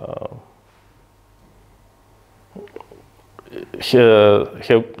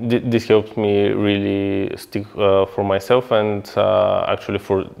this helped me really stick for myself, and actually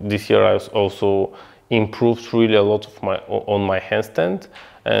for this year I also improved really a lot of on my handstand.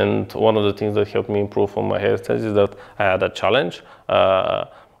 And one of the things that helped me improve on my handstand is that I had a challenge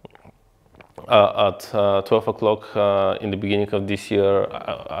at 12 o'clock in the beginning of this year.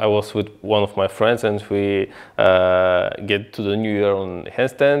 I was with one of my friends, and we get to the new year on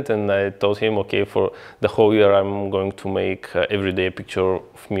handstand, and I told him, okay, for the whole year I'm going to make every day a picture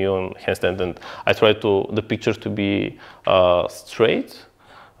of me on handstand, and I try the pictures to be straight,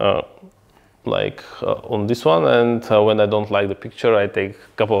 like on this one, and when I don't like the picture I take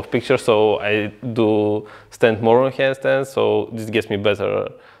a couple of pictures, so I do stand more on handstand, so this gets me better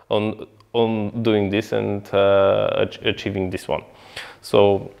on doing this and achieving this one.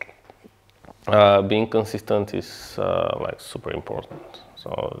 So being consistent is like super important.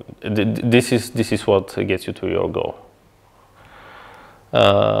 So this is what gets you to your goal.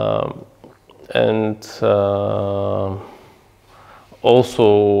 And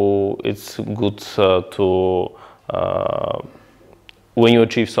also it's good to when you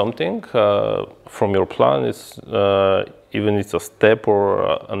achieve something from your plan, it's even it's a step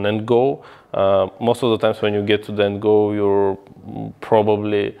or an end goal. Most of the times when you get to the end goal, you're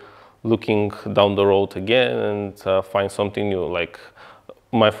probably looking down the road again and find something new. Like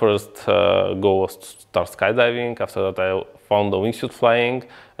my first goal was to start skydiving. After that I found the wingsuit flying,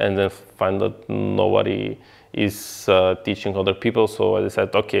 and then find that nobody is teaching other people, so I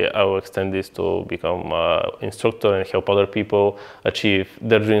decided, okay, I will extend this to become an instructor and help other people achieve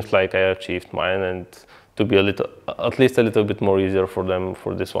their dreams like I achieved mine, and to be at least a little bit more easier for them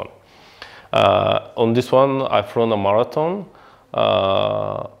for this one. On this one, I've run a marathon.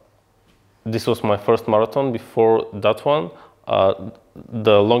 this was my first marathon. Before that one,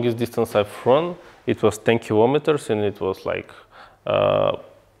 the longest distance I've run, it was 10 kilometers, and it was like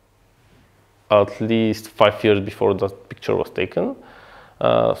at least 5 years before that picture was taken.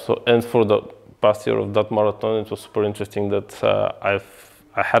 And for the past year of that marathon, it was super interesting that I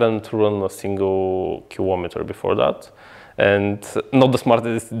hadn't run a single kilometer before that, and not the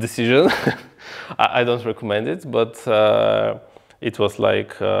smartest decision. I don't recommend it, but it was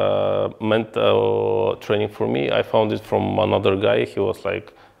like mental training for me. I found it from another guy. He was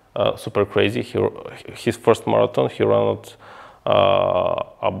like super crazy. His first marathon, he ran at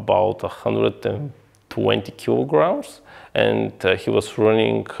about 120 kilograms, and he was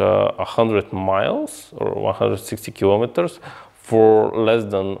running 100 miles or 160 kilometers for less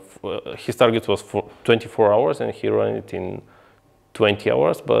than, his target was for 24 hours, and he ran it in 20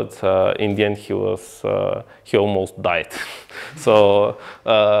 hours, but in the end he almost died. So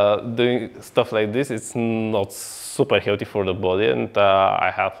doing stuff like this, it's not super healthy for the body, and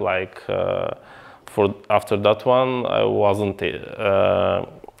I have like after that one, I wasn't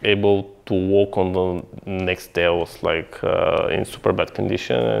able to walk on the next day. I was like in super bad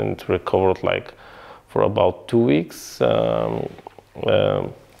condition and recovered like for about 2 weeks.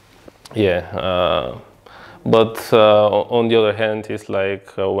 But on the other hand, it's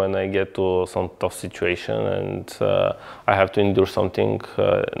like when I get to some tough situation and I have to endure something,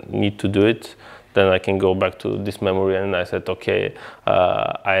 need to do it, then I can go back to this memory, and I said, okay,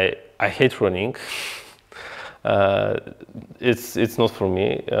 I hate running. It's not for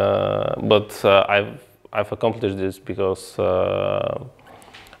me, but I've accomplished this because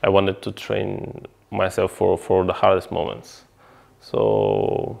I wanted to train myself for the hardest moments.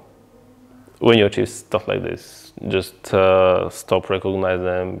 So when you achieve stuff like this, just stop, recognize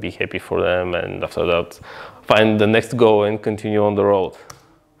them, be happy for them, and after that, find the next goal and continue on the road.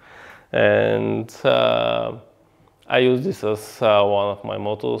 And I use this as one of my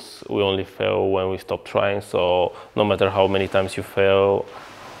mottos. We only fail when we stop trying. So no matter how many times you fail,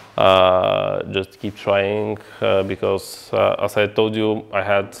 just keep trying, because as I told you, I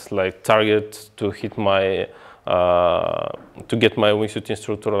had like target to hit my to get my wingsuit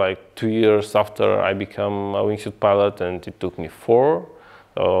instructor like 2 years after I became a wingsuit pilot, and it took me 4.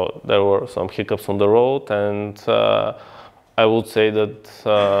 So there were some hiccups on the road, and I would say that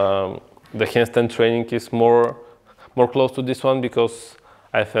the handstand training is more close to this one, because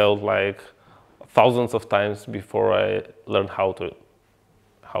I felt like thousands of times before I learned how to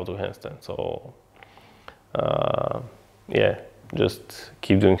handstand. So yeah, just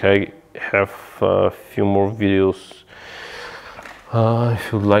keep doing. I have a few more videos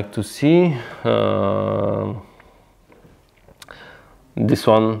if you'd like to see. This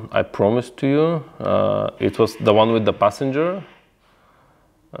one I promised to you. It was the one with the passenger.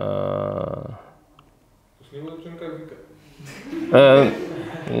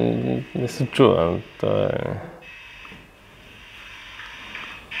 This is true. And,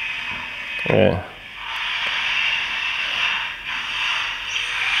 yeah.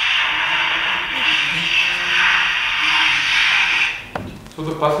 So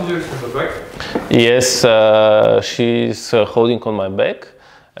the passenger is in the back? Yes, she's holding on my back,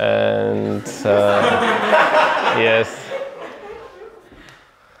 and yes.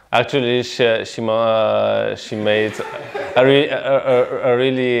 Actually, she made a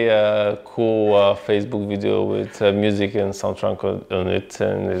really cool Facebook video with music and soundtrack on it,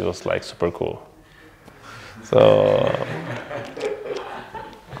 and it was like super cool. So.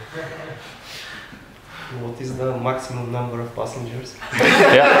 What is the maximum number of passengers?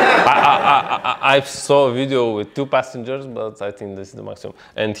 Yeah, I saw a video with 2 passengers, but I think this is the maximum.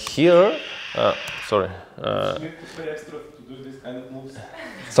 And here, sorry. You need to pay extra to do this kind of moves.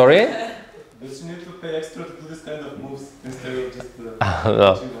 Sorry? Does you need to pay extra to do this kind of moves instead of just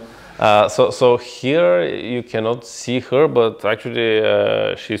no. So here you cannot see her, but actually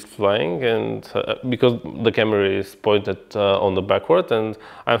she's flying, and because the camera is pointed on the backward, and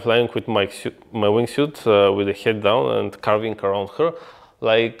I'm flying with my wingsuit with the head down and carving around her,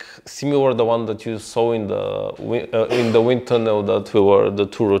 like similar the one that you saw in the wind tunnel that we were the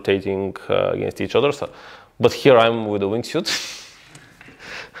 2 rotating against each other. So, but here I'm with the wingsuit.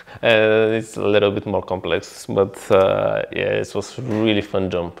 And it's a little bit more complex, but yeah, it was a really fun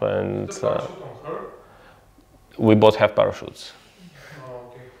jump, and we both have parachutes. Oh,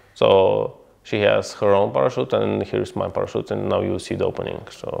 okay. So she has her own parachute, and here's my parachute, and now you see the opening.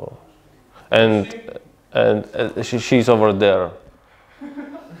 So, and she's over there.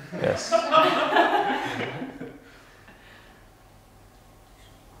 Yes. Do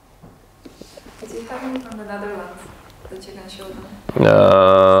you have any from the Netherlands that you can show them?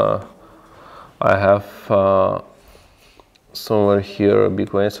 I have somewhere here a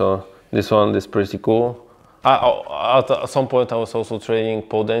big way, so this one is pretty cool. At some point I was also training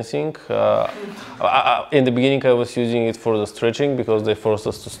pole dancing. In the beginning I was using it for the stretching because they forced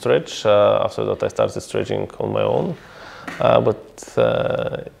us to stretch. After that I started stretching on my own. But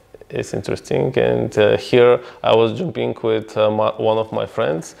it's interesting, and here I was jumping with one of my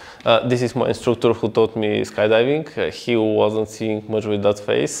friends. This is my instructor who taught me skydiving. He wasn't seeing much with that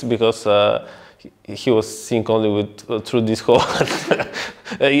face because he was seeing only with through this hole.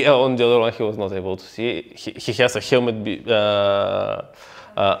 On the other one he was not able to see. He has a helmet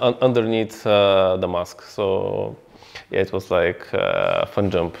underneath the mask, so yeah, it was like a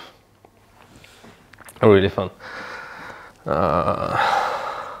fun jump, really fun.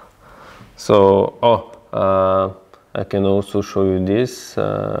 I can also show you this.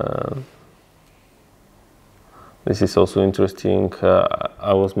 This is also interesting.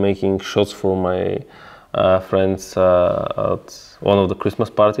 I was making shots for my friends at one of the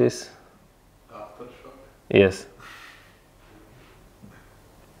Christmas parties. After shot? Yes.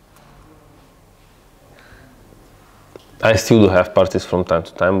 I still do have parties from time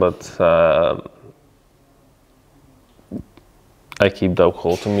to time, but I keep the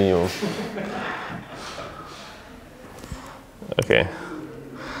alcohol to minimum. Okay.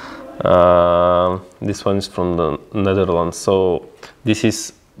 This one is from the Netherlands. So this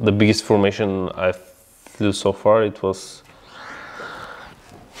is the biggest formation I flew so far. It was,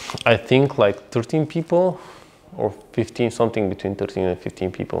 I think, like 13 people or 15, something between 13 and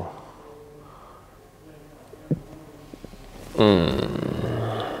 15 people.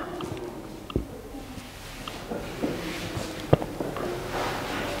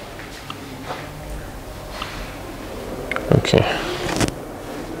 Okay.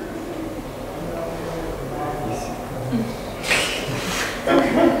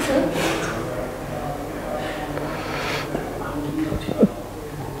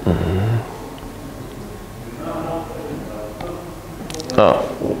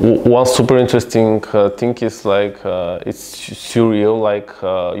 One super interesting thing is like it's surreal. Like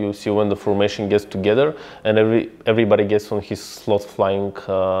you see when the formation gets together and everybody gets on his slot flying,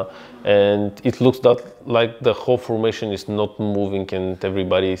 and it looks that like the whole formation is not moving and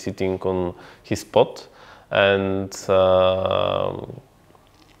everybody is sitting on his spot, and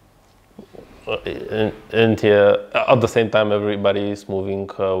yeah, at the same time everybody is moving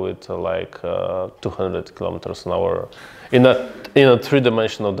with like 200 kilometers an hour in a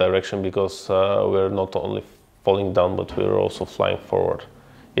three-dimensional direction, because we're not only falling down but we're also flying forward.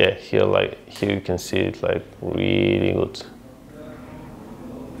 Yeah, here you can see it like really good.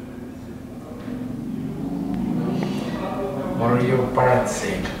 What are your parents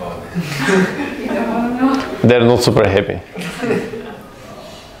saying about it? You don't want to know. They're not super happy.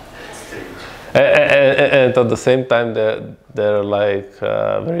 And at the same time they're like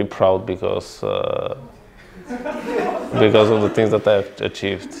very proud because of the things that I've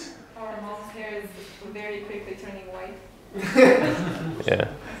achieved. Our mom's hair is very quickly turning white. Yeah.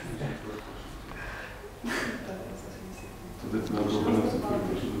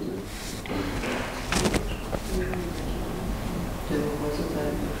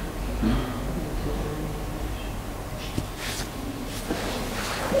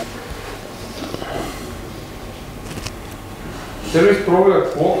 There is probably a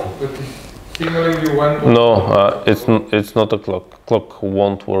clock that is signaling you when to... No, it's not a clock. Clock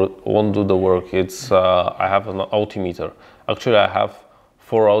won't do the work. It's I have an altimeter. Actually, I have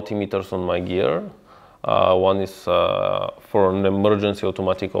 4 altimeters on my gear. One is for an emergency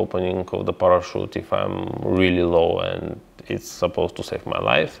automatic opening of the parachute if I'm really low and it's supposed to save my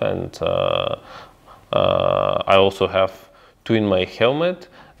life. And I also have 2 in my helmet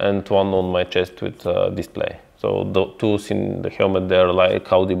and 1 on my chest with display. So the 2s in the helmet, they're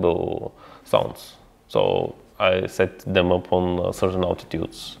like audible sounds. So I set them up on certain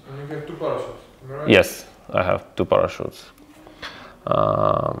altitudes. And you have 2 parachutes, am I right? Yes, I have 2 parachutes.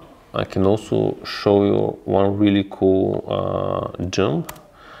 I can also show you one really cool jump.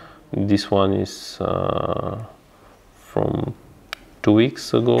 This one is from 2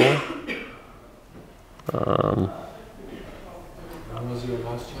 weeks ago. When was your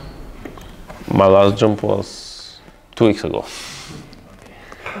last jump? My last jump was 2 weeks ago.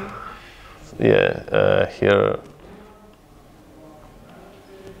 Yeah, here.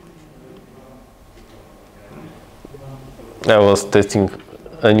 I was testing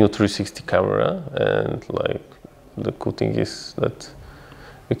a new 360 camera, and like the cool thing is that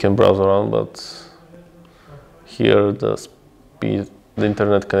you can browse around, but here the speed, the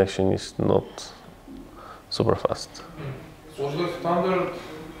internet connection is not super fast. So the standard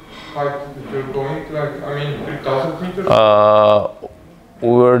height that you're going? Like, I mean, 3,000 meters?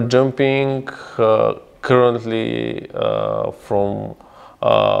 We're jumping currently from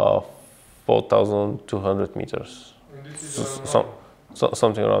 4,200 meters. And this is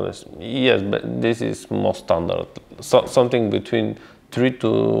Something around this. Yes, but this is more standard. Something between 3 to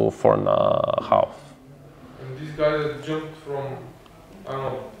 4.5. And this guy that jumped from, I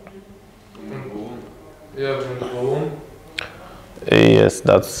don't know, yeah, from the balloon. Yes,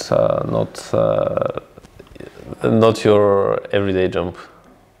 that's not your everyday jump.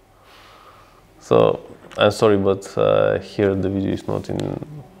 So I'm sorry, but here the video is not in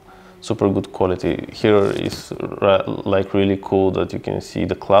super good quality. Here is like really cool that you can see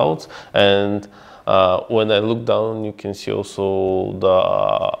the clouds, and when I look down you can see also the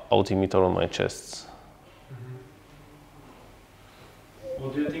altimeter on my chest.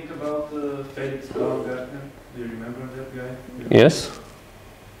 What do you think about Frydix? Do you remember that guy? Yes.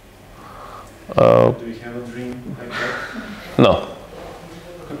 Do you have a dream like that? No.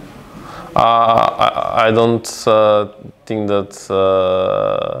 I don't think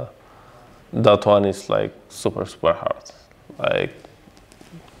that that one is like super hard. Like,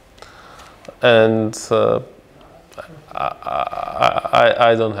 and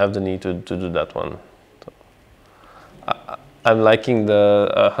I don't have the need to do that one. I'm liking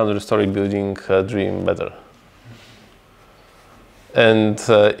the 100-story building dream better. And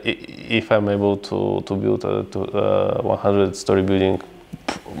if I'm able to build a 100-story building,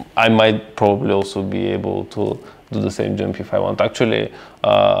 I might probably also be able to do the same jump if I want. Actually,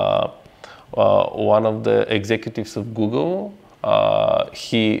 one of the executives of Google,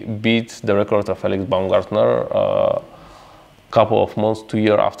 he beat the record of Alex Baumgartner a couple of months, 2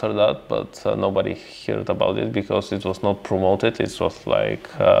 years after that, but nobody heard about it because it was not promoted. It was like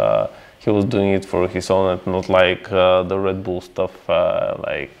he was doing it for his own and not like the Red Bull stuff,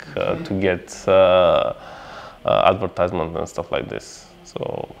 to get advertisement and stuff like this.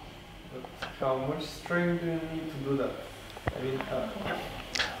 So, how much strength do you need to do that? I mean,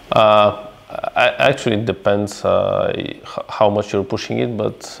 actually, it depends how much you're pushing it,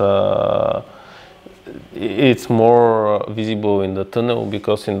 but it's more visible in the tunnel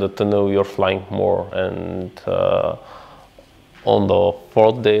because in the tunnel you're flying more. And on the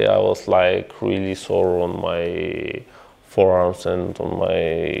fourth day, I was like really sore on my forearms and on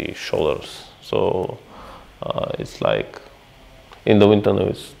my shoulders. So it's like in the wind tunnel,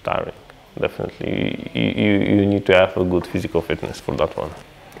 it's tiring. Definitely, you need to have a good physical fitness for that one.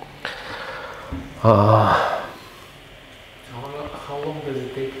 How long does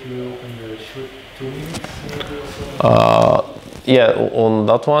it take to open the chute? 2 minutes maybe or so? Yeah, on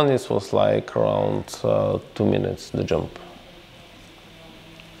that one it was like around 2 minutes the jump.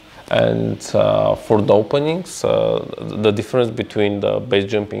 And for the openings, the difference between the base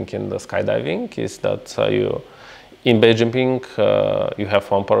jumping and the skydiving is that in base jumping you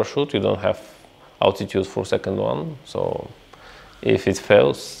have one parachute, you don't have altitude for second one. So if it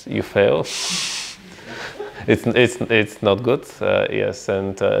fails, you fail. It's not good, yes,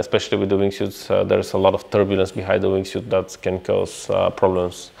 and especially with the wingsuits, there's a lot of turbulence behind the wingsuit that can cause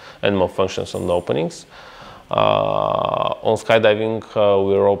problems and malfunctions on the openings. On skydiving,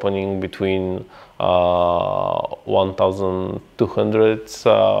 we're opening between 1,200.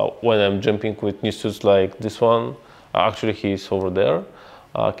 When I'm jumping with new suits like this one, actually he's over there.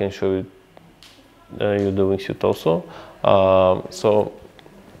 I can show you the wingsuit also. So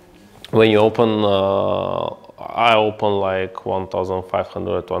when you open, I open like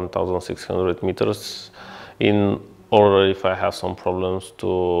 1,500, 1,600 meters in order if I have some problems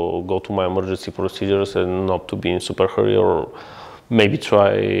to go to my emergency procedures and not to be in super hurry, or maybe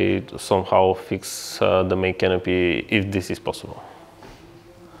try to somehow fix the main canopy if this is possible.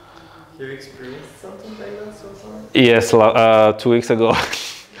 have you experienced something like that so far? Yes, 2 weeks ago.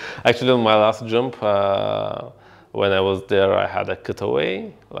 Actually, on my last jump, when I was there, I had a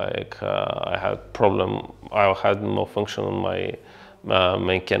cutaway. Like I had malfunction on my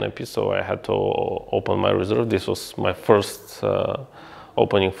main canopy, so I had to open my reserve. This was my first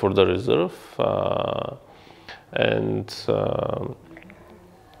opening for the reserve,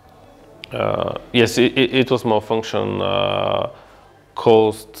 yes, it was malfunction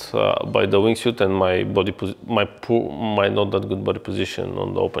caused by the wingsuit and my my not that good body position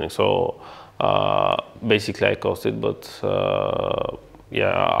on the opening. So basically I caused it, but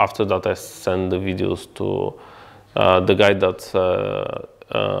yeah, after that I sent the videos to the guy that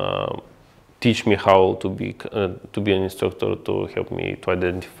teach me how to be an instructor, to help me to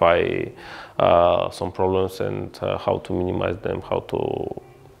identify some problems and how to minimize them, how to,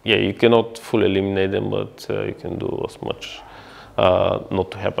 yeah, you cannot fully eliminate them, but you can do as much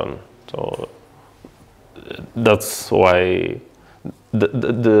not to happen. So that's why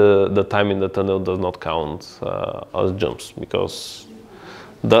the time in the tunnel does not count as jumps, because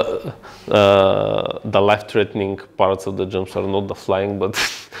the life-threatening parts of the jumps are not the flying, but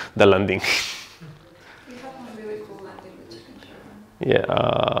the landing. You have one really cool landing that you can show them.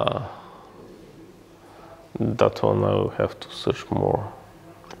 Yeah, that one I will have to search more.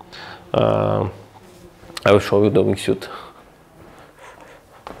 I will show you the wingsuit.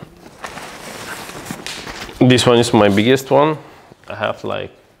 This one is my biggest one. I have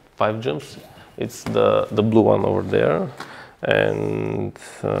like 5 jumps. It's the blue one over there, and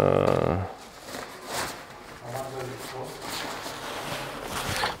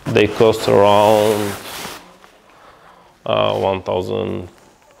they cost around 1,400-500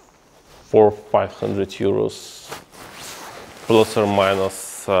 euros, plus or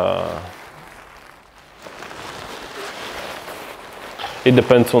minus. It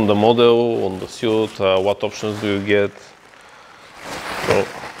depends on the model, on the suit, what options do you get. So,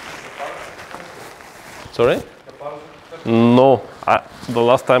 sorry? No, the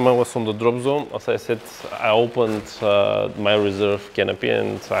last time I was on the drop zone, as I said, I opened my reserve canopy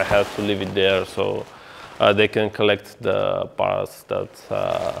and I had to leave it there, so they can collect the parts that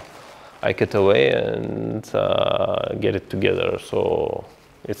I get away and get it together, so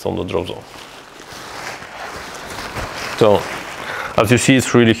it's on the drop zone. So, as you see,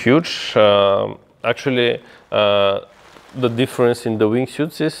 it's really huge. Actually, the difference in the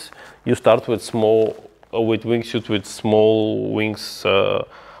wingsuits is you start with wingsuit with small wings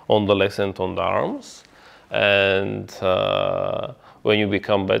on the legs and on the arms, and when you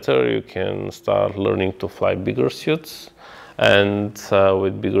become better, you can start learning to fly bigger suits, and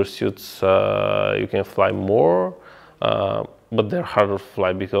with bigger suits you can fly more, but they're harder to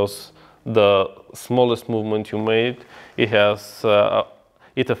fly because the smallest movement you made, it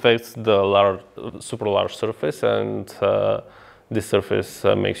affects the super large surface, and this surface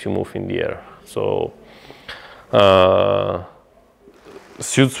makes you move in the air. So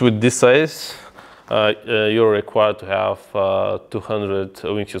suits with this size, you're required to have 200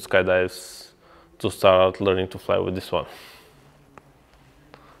 wingsuit skydives to start learning to fly with this one.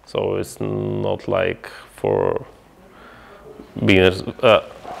 So it's not like for beginners.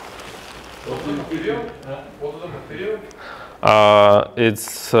 What's the material? What's the material?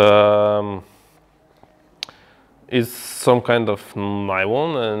 It's some kind of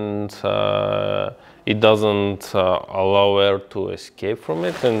nylon, and it doesn't allow air to escape from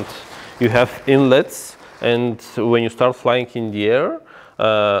it, and you have inlets, and when you start flying in the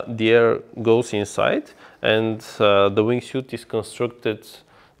air goes inside, and the wingsuit is constructed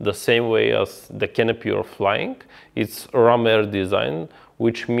the same way as the canopy you're flying. It's ram air design,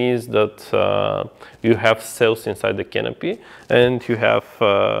 which means that you have cells inside the canopy, and you have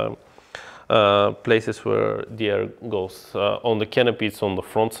places where the air goes. On the canopy, it's on the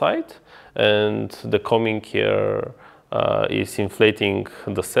front side, and the coming air is inflating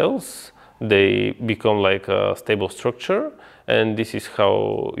the cells. They become like a stable structure, and this is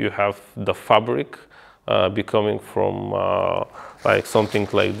how you have the fabric becoming from like something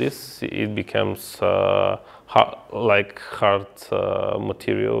like this. It becomes like hard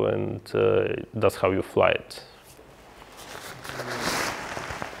material, and that's how you fly it.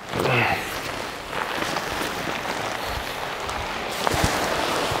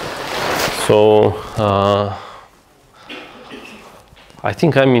 So I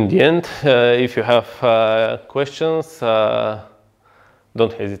think I'm in the end. If you have questions,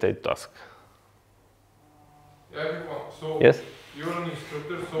 don't hesitate to ask. So yes? You're an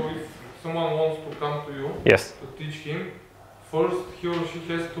instructor, so if someone wants to come to you yes. to teach him, first he or she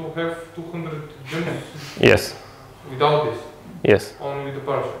has to have 200 jumps yes. without this? Yes. Only with the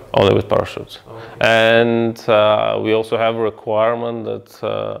parachute? Only with parachutes. Okay. And we also have a requirement that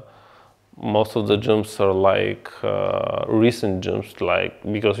most of the jumps are like recent jumps, like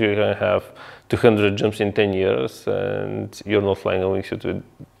because you can have 200 jumps in 10 years and you're not flying a wingsuit with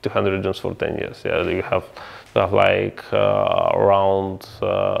 200 jumps for 10 years. Yeah, you have like around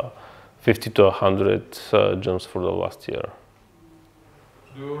 50 to 100 jumps for the last year.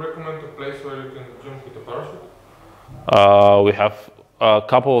 Do you recommend a place where you can jump with a parachute? We have a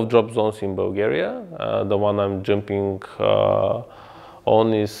couple of drop zones in Bulgaria. The one I'm jumping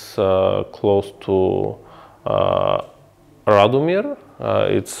on is close to Radomir.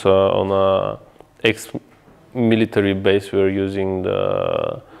 It's on a ex-military base. We're using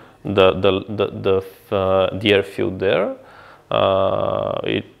the airfield there.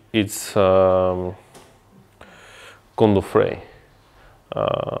 It's Condofrei.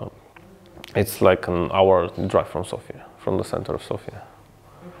 It's like an hour drive from Sofia. from the center of Sofia.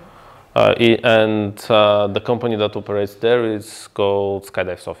 And the company that operates there is called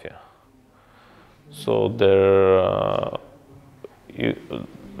Skydive Sofia. So there,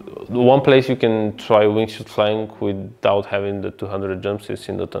 the one place you can try wingsuit flying without having the 200 jumps is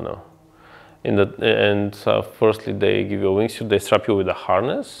in the tunnel. Firstly, they give you a wingsuit, they strap you with a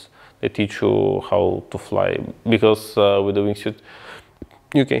harness, they teach you how to fly, because with the wingsuit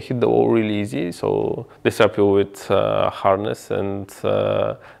you can hit the wall really easy, so they strap you with a harness and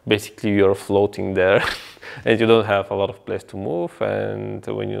basically you're floating there and you don't have a lot of place to move. And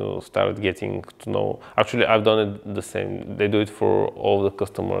when you start getting to know, actually I've done it the same, they do it for all the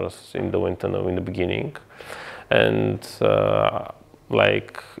customers in the wind tunnel in the beginning, and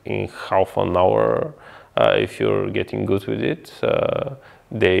like in half an hour, if you're getting good with it,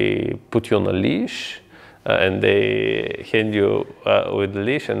 they put you on a leash and they hand you with the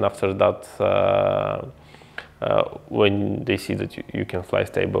leash, and after that when they see that you can fly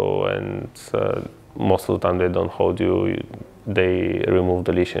stable, and most of the time they don't hold you, they remove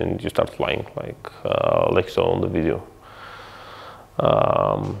the leash and you start flying like so on the video.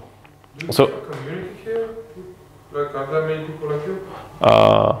 Do you So have a community here? Like, are there many people like you?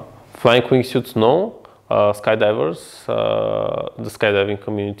 flying wingsuits, no. Skydivers, the skydiving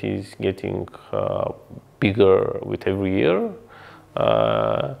community is getting bigger with every year,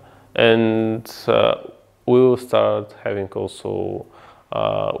 and we will start having also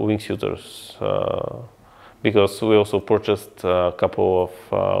wingsuiters, because we also purchased a couple of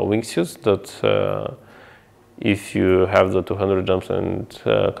wingsuits that if you have the 200 jumps and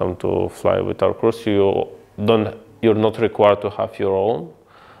come to fly with our course, you're not required to have your own,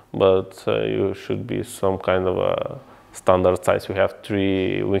 but you should be some kind of a standard size. We have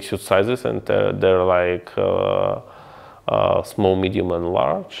 3 wingsuit sizes, and they're like small, medium, and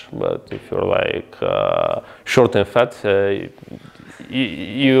large. But if you're like short and fat,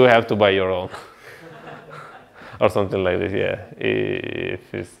 you have to buy your own or something like this. Yeah,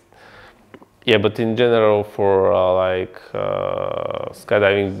 yeah. But in general, for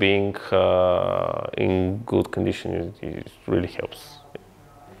skydiving, being in good condition, it really helps.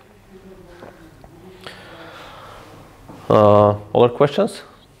 Other questions?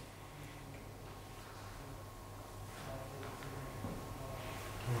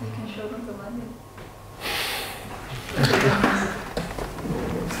 You can show them the landing.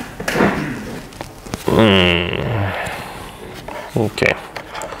 Okay.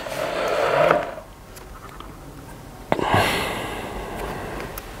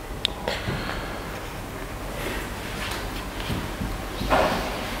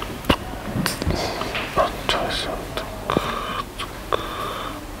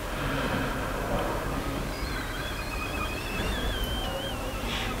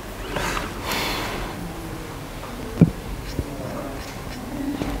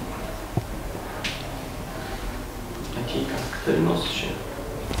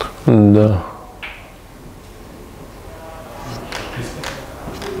 Да.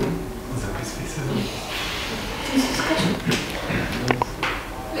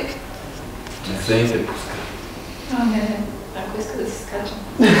 Ако иска да си скачам.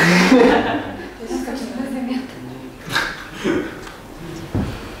 Да си скачам на земята.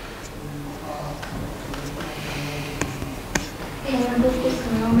 Не го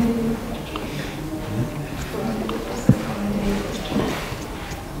пускам, имаме ли да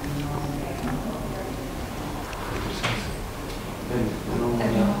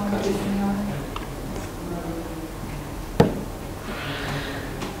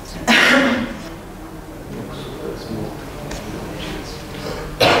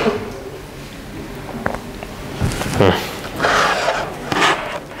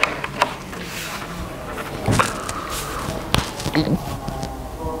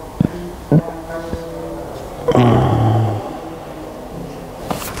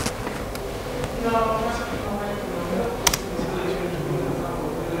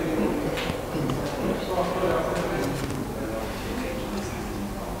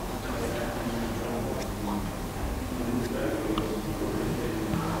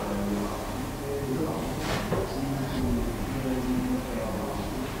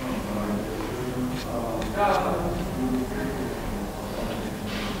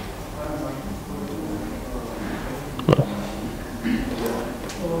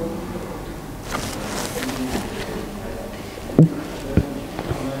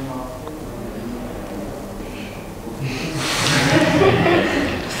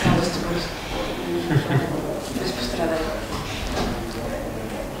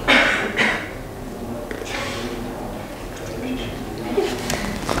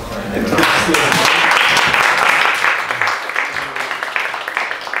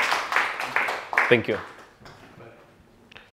Thank you.